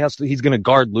decide he's going to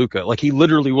guard Luka. Like he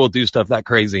literally will do stuff that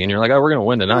crazy, and you're like, oh, we're going to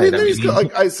win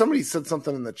tonight. Somebody said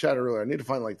something in the chat earlier. I need to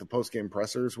find like the post game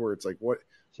pressers where it's like, what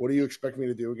do you expect me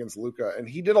to do against Luka? And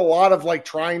he did a lot of like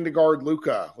trying to guard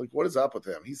Luka. Like, what is up with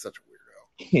him? He's such a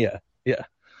weirdo. Yeah.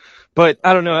 But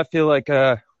I don't know. I feel like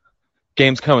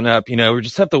games coming up, we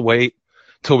just have to wait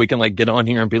till we can like get on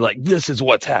here and be like, this is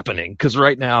what's happening. Because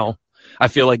right now, I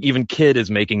feel like even Kid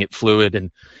is making it fluid,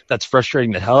 and that's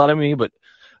frustrating the hell out of me. But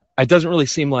it doesn't really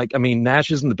seem like,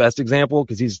 Nash isn't the best example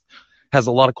because has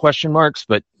a lot of question marks,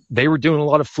 but they were doing a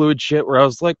lot of fluid shit where I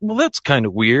was like, well, that's kind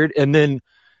of weird. And then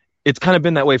it's kind of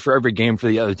been that way for every game for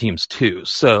the other teams too.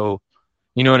 So,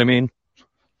 you know what I mean?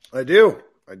 I do.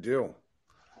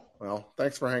 Well,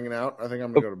 thanks for hanging out. I think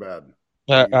I'm going to go to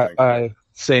bed.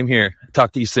 Same here.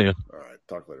 Talk to you soon. All right.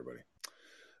 Talk later, buddy.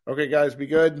 Okay, guys, be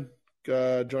good.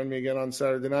 Join me again on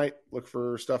Saturday night. Look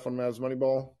for stuff on Mavs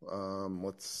Moneyball.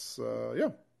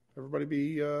 Everybody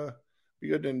be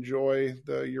good to enjoy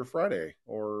your Friday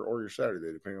or your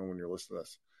Saturday, depending on when you're listening to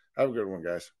this. Have a good one,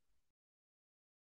 guys.